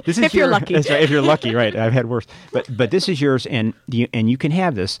 This is if you're lucky. That's right, if you're lucky, right? I've had worse, but this is yours, and you can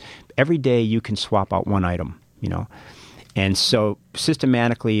have this every day. You can swap out one item, And so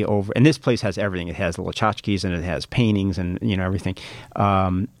systematically and this place has everything. It has little tchotchkes and it has paintings and everything.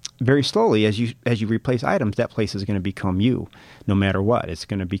 Very slowly, as you replace items, that place is going to become you, no matter what.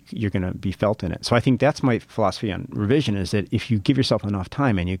 You're going to be felt in it. So I think that's my philosophy on revision: is that if you give yourself enough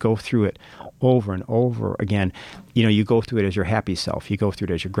time and you go through it over and over again, you go through it as your happy self, you go through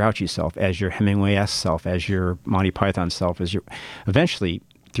it as your grouchy self, as your Hemingway-esque self, as your Monty Python self, eventually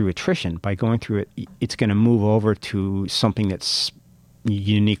through attrition. By going through it, it's going to move over to something that's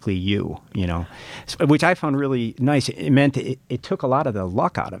uniquely you, which I found really nice. It meant it took a lot of the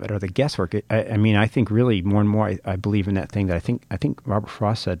luck out of it, or the guesswork. I think really more and more I believe in that thing that I think Robert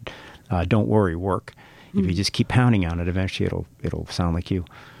Frost said, "Don't worry, work." If you just keep pounding on it, eventually it'll sound like you.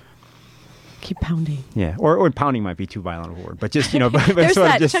 Keep pounding. Yeah, or pounding might be too violent a word, but just but there's sort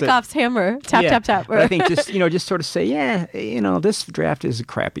that of just Chekhov's hammer, tap tap tap. But I think just sort of say, this draft is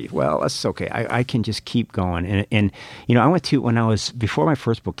crappy. Well, that's okay. I can just keep going. And I went to before my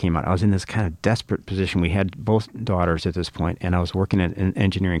first book came out, I was in this kind of desperate position. We had both daughters at this point, and I was working at an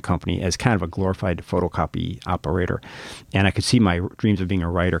engineering company as kind of a glorified photocopy operator, and I could see my dreams of being a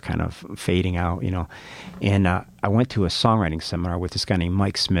writer kind of fading out. And I went to a songwriting seminar with this guy named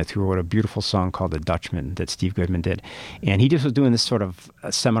Mike Smith, who wrote a beautiful song called The Dutchman that Steve Goodman did. And he just was doing this sort of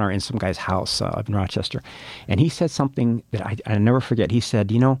seminar in some guy's house up in Rochester. And he said something that I never forget. He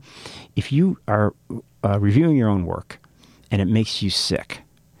said, if you are reviewing your own work and it makes you sick,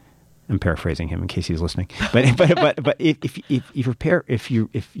 I'm paraphrasing him in case he's listening. But if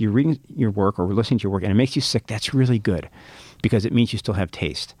you're reading your work or listening to your work and it makes you sick, that's really good, because it means you still have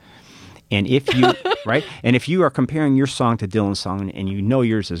taste. And if you and if you are comparing your song to Dylan's song and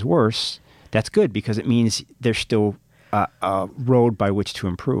yours is worse, that's good, because it means there's still a road by which to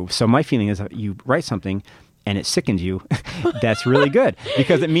improve. So my feeling is that you write something and it sickens you, that's really good,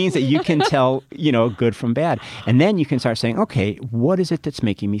 because it means that you can tell good from bad, and then you can start saying, okay, what is it that's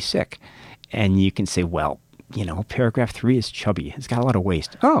making me sick? And you can say, well, paragraph 3 is chubby. It's got a lot of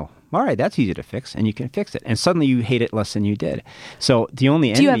waste. Oh, all right, that's easy to fix, and you can fix it. And suddenly you hate it less than you did. So the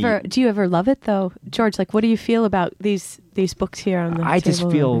only do you ever love it though, George? Like, what do you feel about these books here on the table? I just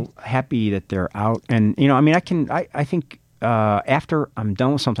feel happy that they're out, and I think after I'm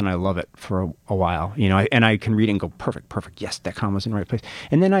done with something, I love it for a while, and I can read it and go, perfect, yes, that comma's in the right place.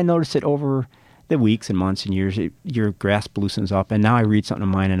 And then I notice it over the weeks and months and years, your grasp loosens up, and now I read something of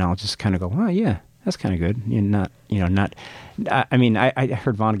mine and I'll just kind of go, oh yeah, that's kind of good. I mean, I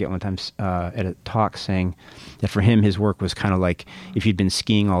heard Vonnegut one time at a talk saying that for him, his work was kind of like if you'd been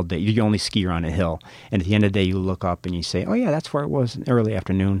skiing all day, you only ski around a hill. And at the end of the day, you look up and you say, oh, yeah, that's where I was in early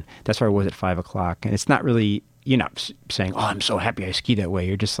afternoon. That's where I was at 5 o'clock. And it's not really, you're not saying, oh, I'm so happy I ski that way.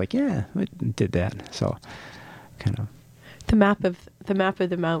 You're just like, yeah, I did that. So kind of. The map of the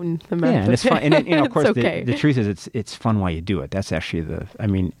mountain. The map. Yeah, and it's fun. And of course, okay. the truth is, it's fun while you do it. That's actually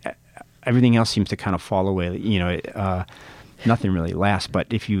everything else seems to kind of fall away. Nothing really lasts. But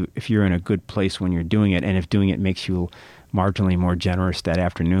if you're in a good place when you're doing it, and if doing it makes you marginally more generous that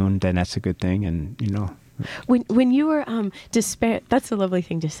afternoon, then that's a good thing. And when you were despair, that's a lovely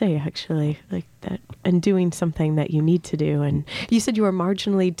thing to say, actually, like that, and doing something that you need to do. And you said you were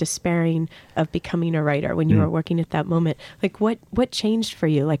marginally despairing of becoming a writer when you were working at that moment. Like, what changed for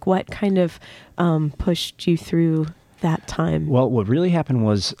you? Like, what kind of pushed you through that time? Well, what really happened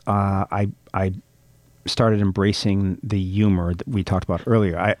was I started embracing the humor that we talked about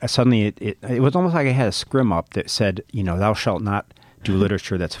earlier. I suddenly it was almost like I had a scrim up that said, thou shalt not do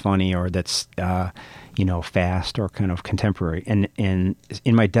literature that's funny or that's fast or kind of contemporary. And in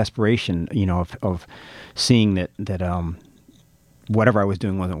my desperation, of seeing that whatever I was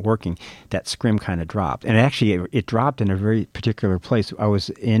doing wasn't working, that scrim kind of dropped. And actually, it dropped in a very particular place. I was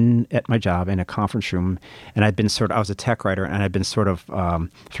at my job in a conference room, and I was a tech writer, and I'd been sort of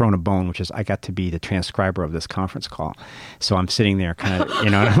thrown a bone, which is I got to be the transcriber of this conference call. So I'm sitting there kind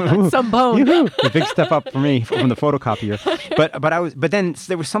of, some bone. A big step up for me from the photocopier. But then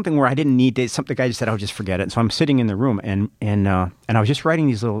there was something where I didn't need it. The guy just said, "Oh, just forget it." And so I'm sitting in the room, and I was just writing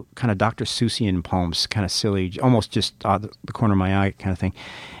these little kind of Dr. Seussian poems, kind of silly, almost just the corner of my eye kind of thing,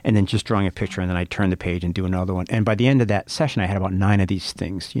 and then just drawing a picture, and then I'd turn the page and do another one. And by the end of that session, I had about 9 of these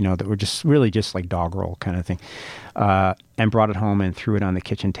things, that were just really just like doggerel kind of thing, and brought it home and threw it on the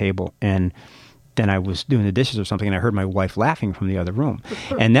kitchen table. And then I was doing the dishes or something, and I heard my wife laughing from the other room,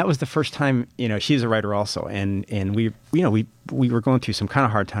 and that was the first time. She's a writer also, and we were going through some kind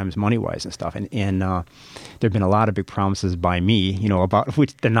of hard times money wise and stuff, and there'd been a lot of big promises by me, about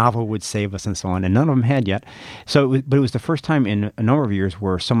which the novel would save us and so on, and none of them had yet. So, but it was the first time in a number of years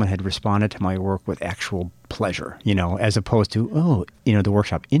where someone had responded to my work with actual pleasure, as opposed to the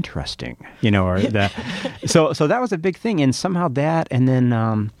workshop interesting, or the. So that was a big thing, and somehow that, and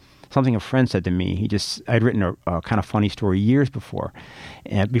then. Something a friend said to me. I'd written a kind of funny story years before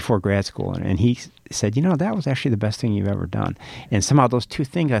grad school, and he said, that was actually the best thing you've ever done. And somehow those two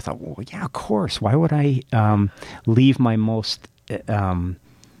things, I thought, well, yeah, of course. Why would I leave my most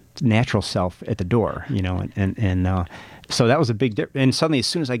natural self at the door, so that was a big difference. And suddenly, as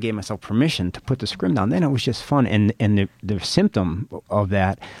soon as I gave myself permission to put the scrim down, then it was just fun. And the symptom of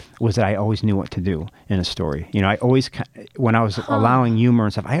that was that I always knew what to do in a story. I always, when I was allowing humor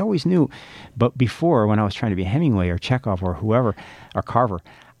and stuff, I always knew. But before, when I was trying to be Hemingway or Chekhov or whoever, or Carver,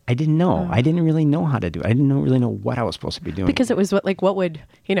 I didn't know. I didn't really know how to do it. I didn't really know what I was supposed to be doing. Because it was what would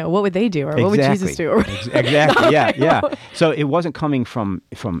they do, or what would Jesus do? Exactly. Yeah. So it wasn't coming from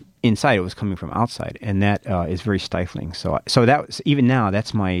inside; it was coming from outside, and that is very stifling. So that was, even now,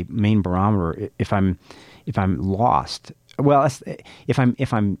 that's my main barometer. If I'm lost, well, if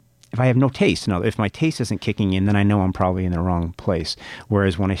I have no taste, if my taste isn't kicking in, then I know I'm probably in the wrong place.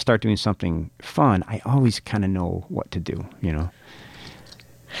 Whereas when I start doing something fun, I always kind of know what to do.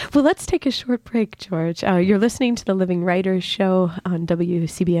 Well, let's take a short break, George. You're listening to the Living Writers Show on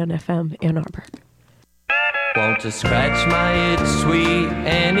WCBN FM Ann Arbor. Want to scratch my itch, sweet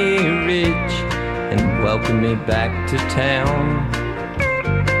Annie Rich, and welcome me back to town?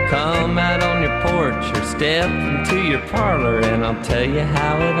 Come out on your porch or step into your parlor, and I'll tell you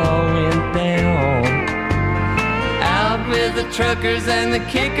how it all went down. Out with the truckers and the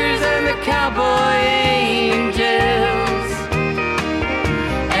kickers and the cowboy angels,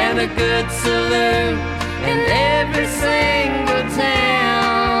 and a good salute in every single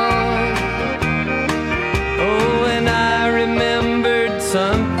town. Oh, and I remembered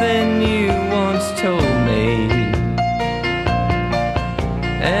something you once told me,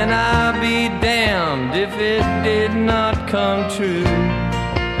 and I'll be damned if it did not come true.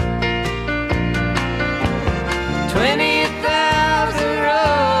 20,000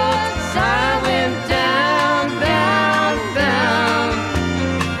 roads I went down, down, down,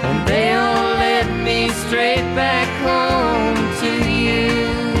 and they all led me straight back home to you.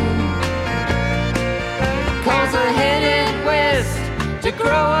 'Cause I headed west to grow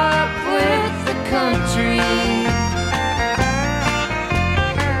up with the country,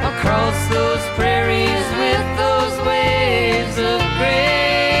 across those prairies with those waves of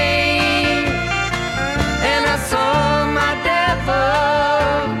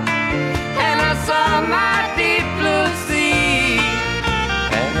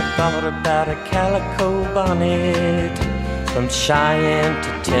without a calico bonnet from Cheyenne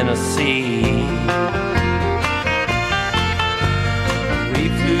to Tennessee. We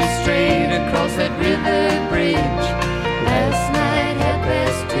flew straight across that river bridge last night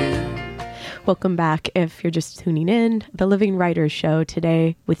at 2:30. Welcome back. If you're just tuning in, the Living Writers Show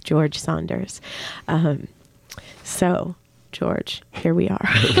today with George Saunders. So, George, here we are.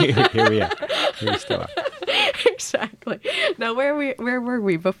 Here we are. Here we still are. Exactly. Now, where were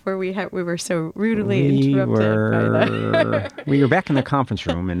we before we were so rudely interrupted by that? We were back in the conference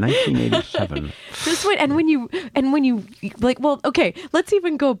room in 1987. Just when, and when you like, well, okay, let's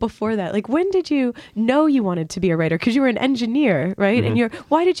even go before that. Like, when did you know you wanted to be a writer? Because you were an engineer, right? Mm-hmm. And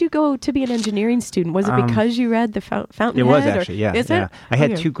why did you go to be an engineering student? Was it because you read the Fountainhead? It was actually, yeah. Is yeah. it? I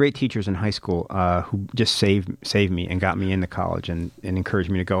had Okay. two great teachers in high school who just saved me and got me into college and encouraged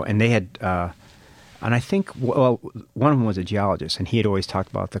me to go. And they had, and I think, well, one of them was a geologist, and he had always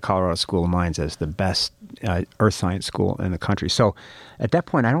talked about the Colorado School of Mines as the best earth science school in the country. So at that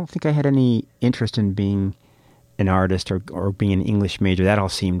point, I don't think I had any interest in being an artist or being an English major. That all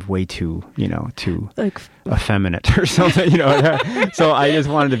seemed way too, too Like, effeminate or something, So I just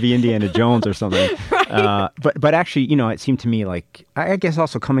wanted to be Indiana Jones or something. Right. But actually, it seemed to me like, I guess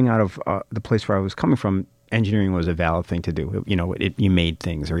also coming out of the place where I was coming from, engineering was a valid thing to do. You made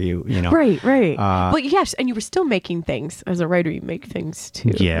things, or Right. But yes, and you were still making things. As a writer, you make things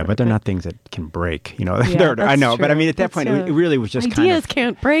too. Yeah, but they're not things that can break. Yeah, I know, that's but I mean, true. at that point, it really was just ideas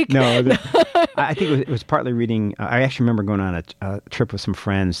can't break. No, I think it was partly reading. I actually remember going on a trip with some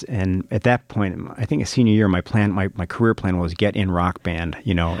friends, and at that point, I think a senior year, my career plan was get in rock band,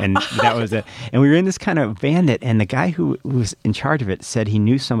 and that was it. And we were in this kind of band, and the guy who was in charge of it said he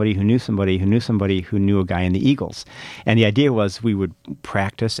knew somebody who knew somebody who knew somebody who knew a guy in the Eagles. And the idea was we would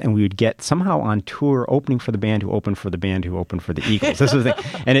practice and we would get somehow on tour opening for the band who opened for the band who opened for the Eagles. This was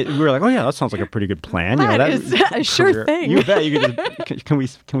and we were like, oh yeah, that sounds like a pretty good plan. That is a sure thing. You bet. You could can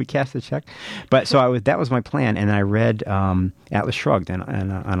we cast a check? But so that was my plan, and I read Atlas Shrugged on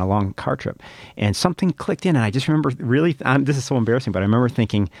a long car trip, and something clicked in, and I just remember really. This is so embarrassing, but I remember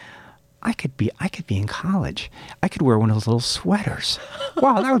thinking, I could be in college. I could wear one of those little sweaters.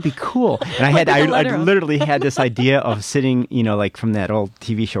 Wow, that would be cool. And I literally had this idea of sitting, like from that old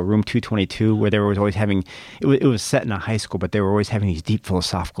TV show Room 222, where they were always having, it was set in a high school, but they were always having these deep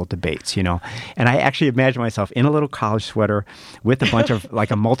philosophical debates, And I actually imagined myself in a little college sweater with a bunch of,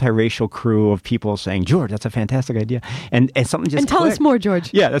 like a multiracial crew of people saying, George, that's a fantastic idea. And something just And tell clicked. us more,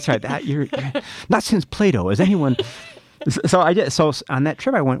 George. Yeah, that's right. You're not since Plato has anyone... So on that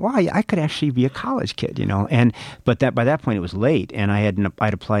trip I went, wow, I could actually be a college kid, but by that point it was late, and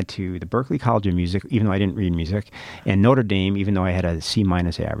I'd applied to the Berklee College of Music, even though I didn't read music, and Notre Dame, even though I had a C-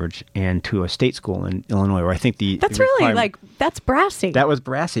 average, and to a state school in Illinois, where I think that's really that's brassy. That was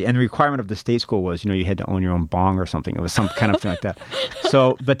brassy, and the requirement of the state school was, you had to own your own bong or something. It was some kind of thing like that.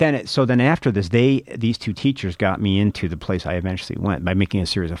 So then after this, these two teachers got me into the place I eventually went by making a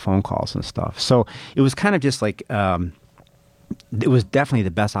series of phone calls and stuff. So it was kind of just like. It was definitely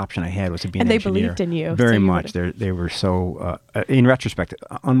the best option I had was to be an engineer. And they believed in you. Very much. They were so, in retrospect,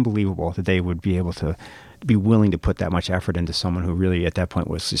 unbelievable that they would be able to be willing to put that much effort into someone who really at that point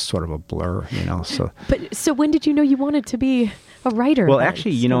was just sort of a blur, So when did you know you wanted to be a writer? Well,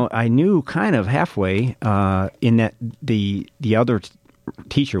 actually, I knew kind of halfway in that the other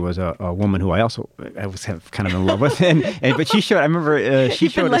teacher was a woman who I was kind of in love with, but she showed. I remember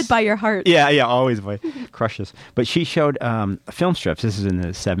You've been led by your heart. Yeah, always by crushes. But she showed film strips. This is in the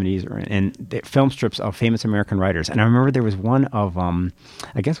 70s, and film strips of famous American writers. And I remember there was one of,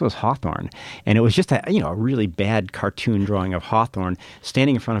 I guess it was Hawthorne, and it was just a really bad cartoon drawing of Hawthorne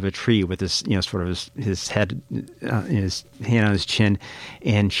standing in front of a tree with this sort of his head, his hand on his chin,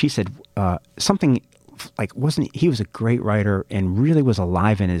 and she said something. He was a great writer and really was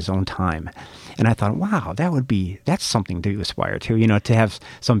alive in his own time. And I thought, wow, that's something to aspire to, to have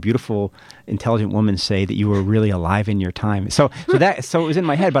some beautiful, intelligent woman say that you were really alive in your time. So it was in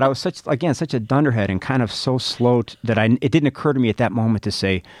my head, but I was such a dunderhead and kind of so slow that it didn't occur to me at that moment to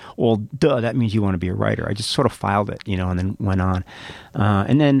say, well, duh, that means you want to be a writer. I just sort of filed it, and then went on.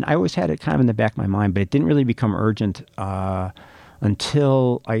 And then I always had it kind of in the back of my mind, but it didn't really become urgent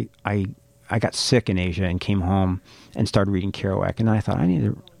until I got sick in Asia and came home and started reading Kerouac. And I thought, I need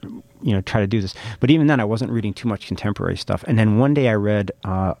to, try to do this. But even then, I wasn't reading too much contemporary stuff. And then one day I read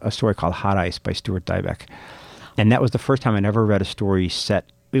a story called Hot Ice by Stuart Dybek. And that was the first time I ever read a story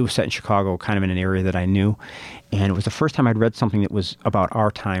it was set in Chicago, kind of in an area that I knew. And it was the first time I'd read something that was about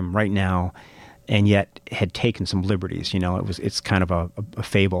our time right now and yet had taken some liberties. It's kind of a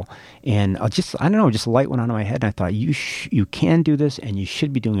fable. And I don't know, just a light went on in my head, and I thought, you can do this, and you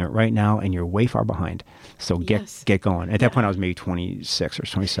should be doing it right now, and you're way far behind. So get going. At that point, I was maybe 26 or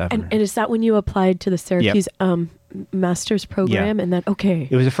 27. And is that when you applied to the Syracuse master's program? Yeah. And then, okay.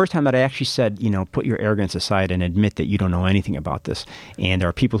 It was the first time that I actually said, put your arrogance aside and admit that you don't know anything about this. And there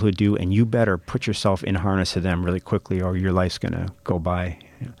are people who do, and you better put yourself in harness to them really quickly, or your life's going to go by.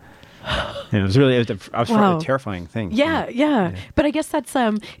 And it was a terrifying thing. Yeah. But I guess that's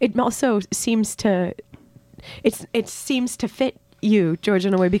it also seems to fit you, George,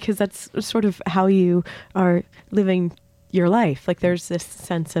 in a way, because that's sort of how you are living your life. Like there's this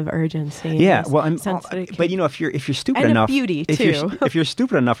sense of urgency. Yeah, well, but if you're stupid and enough, beauty too. if you're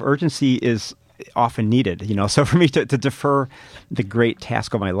stupid enough, urgency is often needed. So for me to defer the great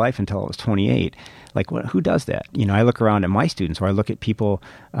task of my life until I was 28, who does that? I look around at my students, or I look at people.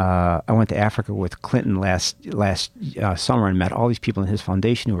 I went to Africa with Clinton last summer and met all these people in his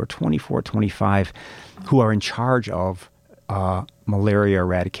foundation who are 24, 25, who are in charge of malaria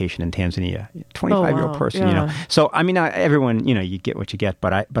eradication in Tanzania. 25-year-old person, So everyone, you get what you get.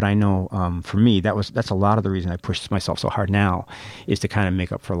 But I know for me that's a lot of the reason I push myself so hard now, is to kind of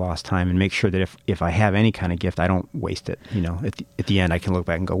make up for lost time and make sure that if I have any kind of gift, I don't waste it. At the end, I can look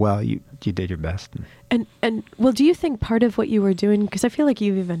back and go, well, you did your best. And well, do you think part of what you were doing, because I feel like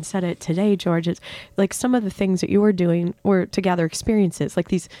you've even said it today, George, is like some of the things that you were doing were to gather experiences, like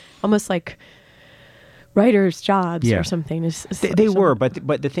these almost like writers' jobs or something. They were, but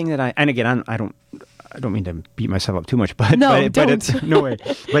the thing that I don't mean to beat myself up too much, but don't. But no way.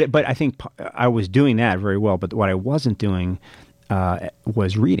 But I think I was doing that very well. But what I wasn't doing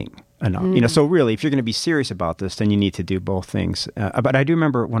was reading enough. So really, if you're going to be serious about this, then you need to do both things. But I do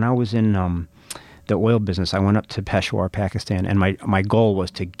remember when I was in the oil business, I went up to Peshawar, Pakistan, and my goal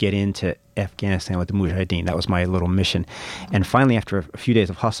was to get into Afghanistan with the Mujahideen. That was my little mission. And finally, after a few days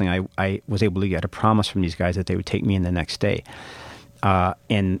of hustling, I was able to get a promise from these guys that they would take me in the next day.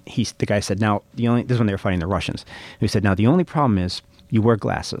 And the guy said, now, this is when they were fighting the Russians. He said, now, the only problem is you wear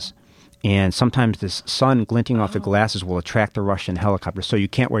glasses. And sometimes this sun glinting off the glasses will attract the Russian helicopter, so you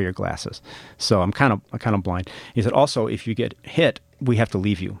can't wear your glasses. So I'm kind of blind. He said, also, if you get hit, we have to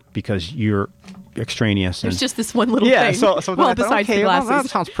leave you because you're extraneous. There's just this one little thing. So well, besides the glasses. Well, that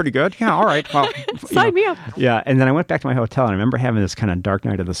sounds pretty good. Yeah, all right. Well, sign me up. Yeah, and then I went back to my hotel, and I remember having this kind of dark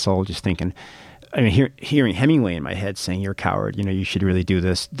night of the soul, just thinking, hearing Hemingway in my head saying, "You're a coward. You should really do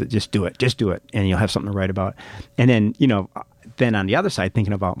this. Just do it, and you'll have something to write about." And then, then on the other side,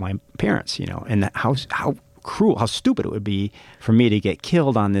 thinking about my parents, and how cruel, how stupid it would be for me to get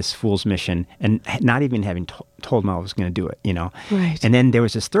killed on this fool's mission and not even having told them I was going to do it, Right. And then there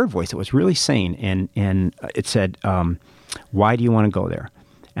was this third voice that was really sane, and it said, "Why do you want to go there?"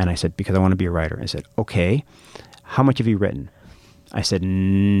 And I said, "Because I want to be a writer." I said, "Okay, how much have you written?" I said,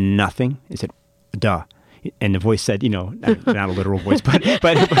 "Nothing." He said, "Duh." And the voice said, not a literal voice, but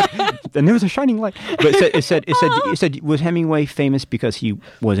and there was a shining light. But it said, was Hemingway famous because he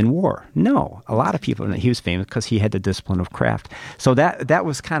was in war? No, a lot of people. He was famous because he had the discipline of craft. So that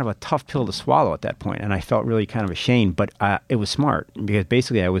was kind of a tough pill to swallow at that point, and I felt really kind of ashamed. But it was smart because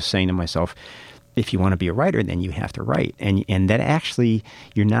basically I was saying to myself, if you want to be a writer, then you have to write, and that actually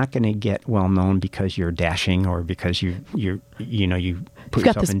you're not going to get well known because you're dashing or because you put yourself in danger. You've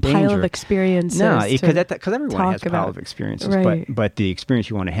got this pile of experiences. No, because everyone has a pile of experiences, right. but the experience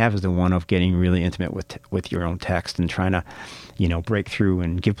you want to have is the one of getting really intimate with your own text and trying to, break through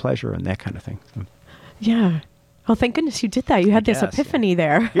and give pleasure and that kind of thing. Yeah. Well, thank goodness you did that. You had this epiphany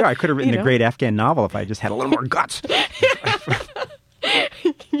there. Yeah, I could have written a great Afghan novel if I just had a little more guts.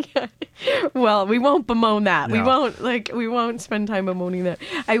 Yeah. Well, we won't bemoan that. No. We won't spend time bemoaning that.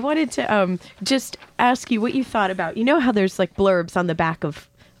 I wanted to just ask you what you thought about, how there's like blurbs on the back of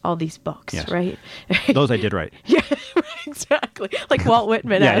all these books, yes. right? Those I did write. Yeah, exactly. Like Walt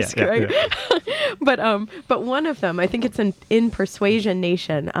Whitman-esque, right? Yeah. But one of them, I think it's in Persuasion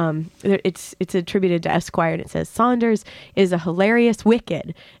Nation. It's attributed to Esquire, and it says, Saunders is a hilarious,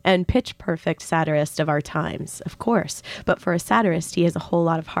 wicked, and pitch-perfect satirist of our times, of course. But for a satirist, he has a whole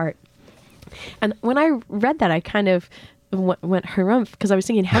lot of heart. And when I read that, I kind of went harumph because I was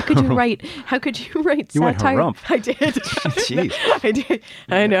thinking, how could you write satire? You went harumph. I did. Jeez. I did.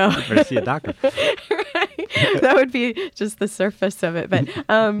 I know. You better see a doctor. Right. That would be just the surface of it. But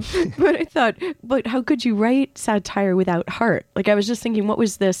I thought, but how could you write satire without heart? Like I was just thinking, what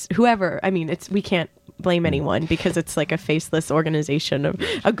was this? Whoever. I mean, we can't blame anyone because it's like a faceless organization of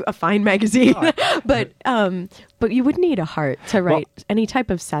a fine magazine. But you would need a heart to write any type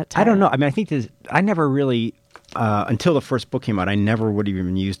of satire. I don't know. I mean, I think I never really until the first book came out, I never would have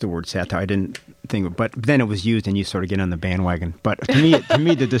even used the word satire. I didn't think, but then it was used, and you sort of get on the bandwagon. But to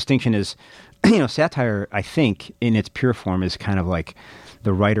me, the distinction is, satire, I think, in its pure form, is kind of like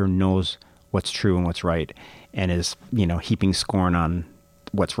the writer knows what's true and what's right, and is heaping scorn on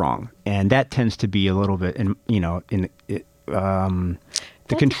what's wrong, and that tends to be a little bit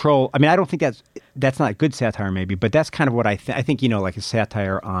the control. I mean, I don't think that's not good satire, maybe, but that's kind of what I think. Like a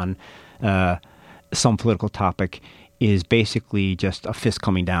satire on some political topic is basically just a fist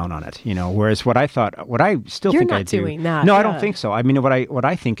coming down on it. Whereas what I still You're think not I do. doing that. No, yeah. I don't think so. I mean, what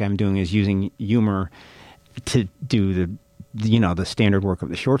I think I'm doing is using humor to do the standard work of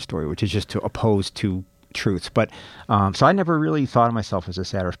the short story, which is just to oppose two truths. But so I never really thought of myself as a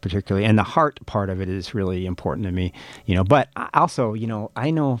satirist particularly, and the heart part of it is really important to me. But also,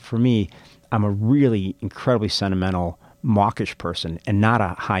 I know for me, I'm a really incredibly sentimental, mawkish person, and not a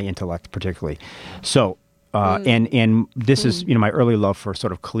high intellect particularly. So. And this is my early love for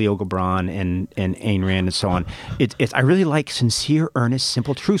sort of Khalil Gibran and Ayn Rand and so on. It's I really like sincere, earnest,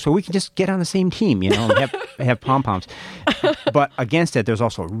 simple truth, so we can just get on the same team, and have pom poms. But against it, there's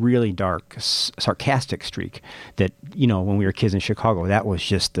also a really dark, sarcastic streak that when we were kids in Chicago, that was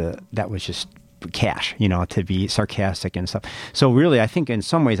just cash, to be sarcastic and stuff. So really, I think in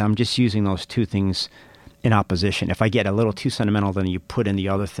some ways, I'm just using those two things in opposition. If I get a little too sentimental, then you put in the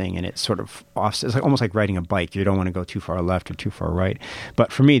other thing, and it's sort of offsets. It's almost like riding a bike. You don't want to go too far left or too far right.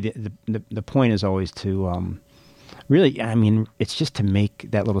 But for me, the point is always to really, I mean, it's just to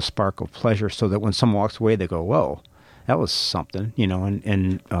make that little spark of pleasure, so that when someone walks away, they go, "Whoa, that was something,"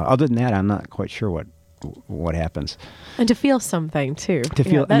 And other than that, I'm not quite sure what happens. And to feel something too. To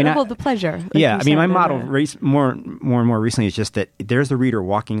feel, the pleasure. Yeah, I mean, my model more and more recently is just that there's the reader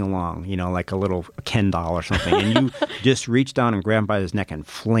walking along, like a little Ken doll or something, and you just reach down and grab him by his neck and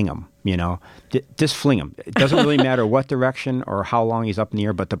fling him. Just fling him. It doesn't really matter what direction or how long he's up in the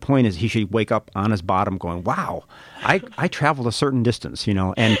air, but the point is he should wake up on his bottom, going, "Wow, I traveled a certain distance,"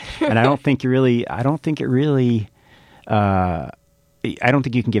 And I don't think I don't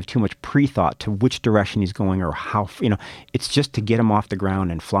think you can give too much pre-thought to which direction he's going or how, it's just to get him off the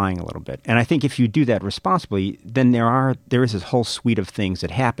ground and flying a little bit. And I think if you do that responsibly, then there is this whole suite of things that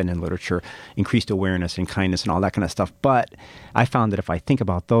happen in literature, increased awareness and kindness and all that kind of stuff. But I found that if I think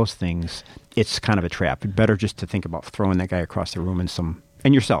about those things, it's kind of a trap. Better just to think about throwing that guy across the room and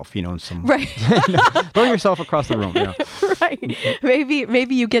yourself, in some right. throwing yourself across the room. Right.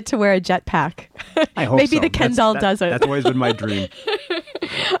 Maybe you get to wear a jetpack. I hope maybe so. the Ken doll doesn't. That's always been my dream.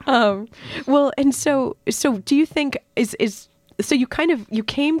 Well, and so do you think you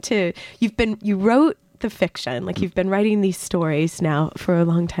wrote the fiction, like you've been writing these stories now for a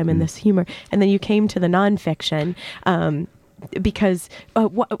long time in this humor, and then you came to the nonfiction. Because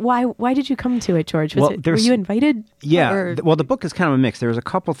why did you come to it, George? Were you invited? Yeah. Well, the book is kind of a mix. There's a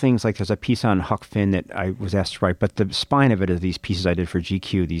couple things, like there's a piece on Huck Finn that I was asked to write, but the spine of it is these pieces I did for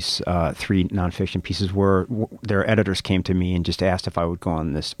GQ, these 3 nonfiction pieces where their editors came to me and just asked if I would go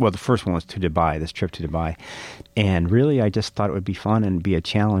on this. Well, the first one was to Dubai, this trip to Dubai. And really, I just thought it would be fun and be a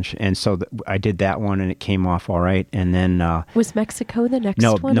challenge. And so I did that one, and it came off all right. And then... was Mexico the next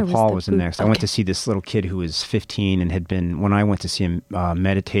one? No, Nepal was the next. Okay. I went to see this little kid who was 15 and had been... When I went to see him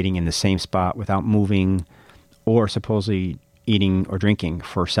meditating in the same spot without moving or supposedly eating or drinking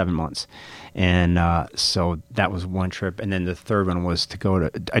for 7 months. And so that was one trip. And then the third one was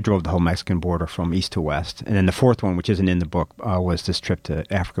I drove the whole Mexican border from east to west. And then the fourth one, which isn't in the book, was this trip to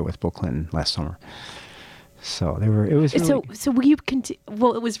Africa with Bill Clinton last summer. So it was really... So will you continue?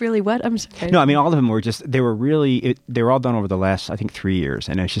 Well, it was really what? I'm sorry. No, I mean, all of them were just, they were all done over the last, I think, 3 years.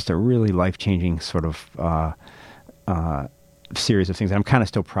 And it's just a really life-changing sort of series of things that I'm kind of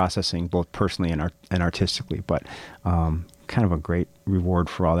still processing, both personally and artistically, but kind of a great reward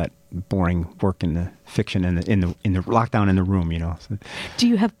for all that boring work in the fiction and in the lockdown in the room, So. Do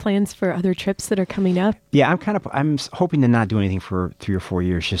you have plans for other trips that are coming up? Yeah, I'm hoping to not do anything for 3 or 4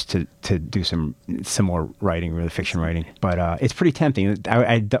 years, just to do some more writing, really fiction writing. But it's pretty tempting.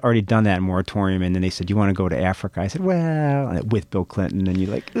 I'd already done that in Moratorium, and then they said, "Do you want to go to Africa?" I said, "Well," with Bill Clinton, and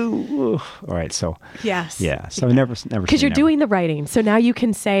you're like, "Ooh, all right." So yes, yeah. So never because you're doing the writing, so now you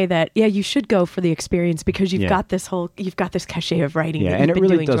can say that you should go for the experience because you've got this cachet of writing. Yeah, that and you've it been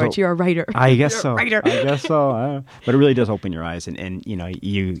really doing, George. you're a writer. I guess You're so. a writer. I guess so. But it really does open your eyes, and you know,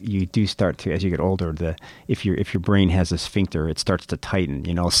 you do start to, as you get older, if your brain has a sphincter, it starts to tighten.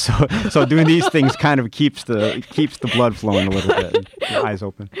 You know, so doing these things kind of keeps the blood flowing a little bit. And your eyes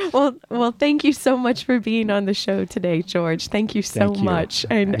open. Well, thank you so much for being on the show today, George. Thank you so much.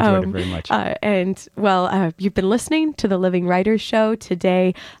 And I enjoyed it very much. You've been listening to the Living Writers Show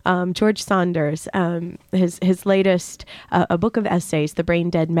today. George Saunders, his latest a book of essays, The Brain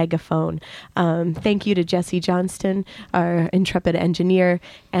Dead Megaphone. Thank you to Jesse Johnston, our intrepid engineer,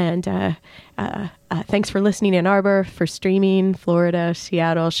 and thanks for listening, Ann Arbor, for streaming, Florida,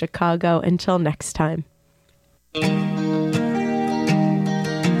 Seattle, Chicago. Until next time.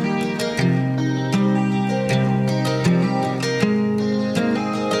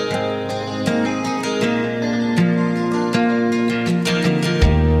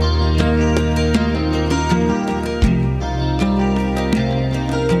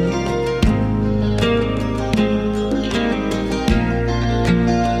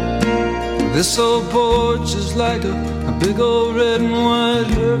 This old porch is like a big old red and white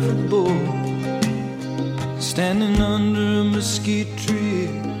Hereford bull, standing under a mesquite tree.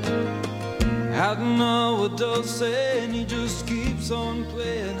 I don't know what they'll say, and he just keeps on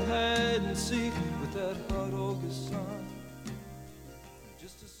playing hide and seek with that hot August sun.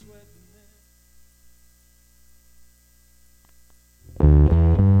 Just a sweat.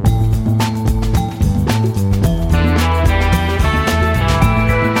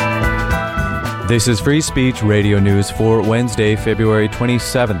 This is Free Speech Radio News for Wednesday, February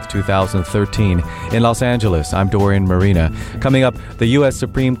 27th, 2013. In Los Angeles, I'm Dorian Marina. Coming up, the U.S.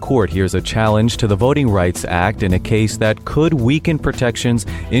 Supreme Court hears a challenge to the Voting Rights Act in a case that could weaken protections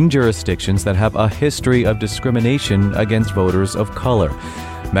in jurisdictions that have a history of discrimination against voters of color.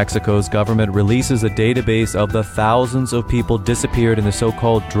 Mexico's government releases a database of the thousands of people disappeared in the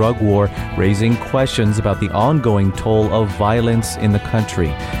so-called drug war, raising questions about the ongoing toll of violence in the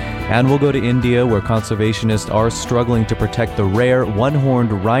country. And we'll go to India, where conservationists are struggling to protect the rare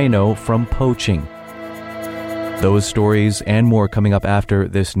one-horned rhino from poaching. Those stories and more coming up after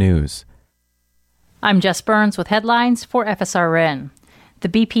this news. I'm Jess Burns with headlines for FSRN. The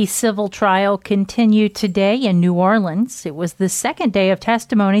BP civil trial continued today in New Orleans. It was the second day of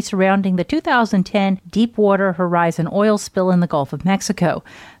testimony surrounding the 2010 Deepwater Horizon oil spill in the Gulf of Mexico.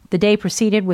 The day proceeded with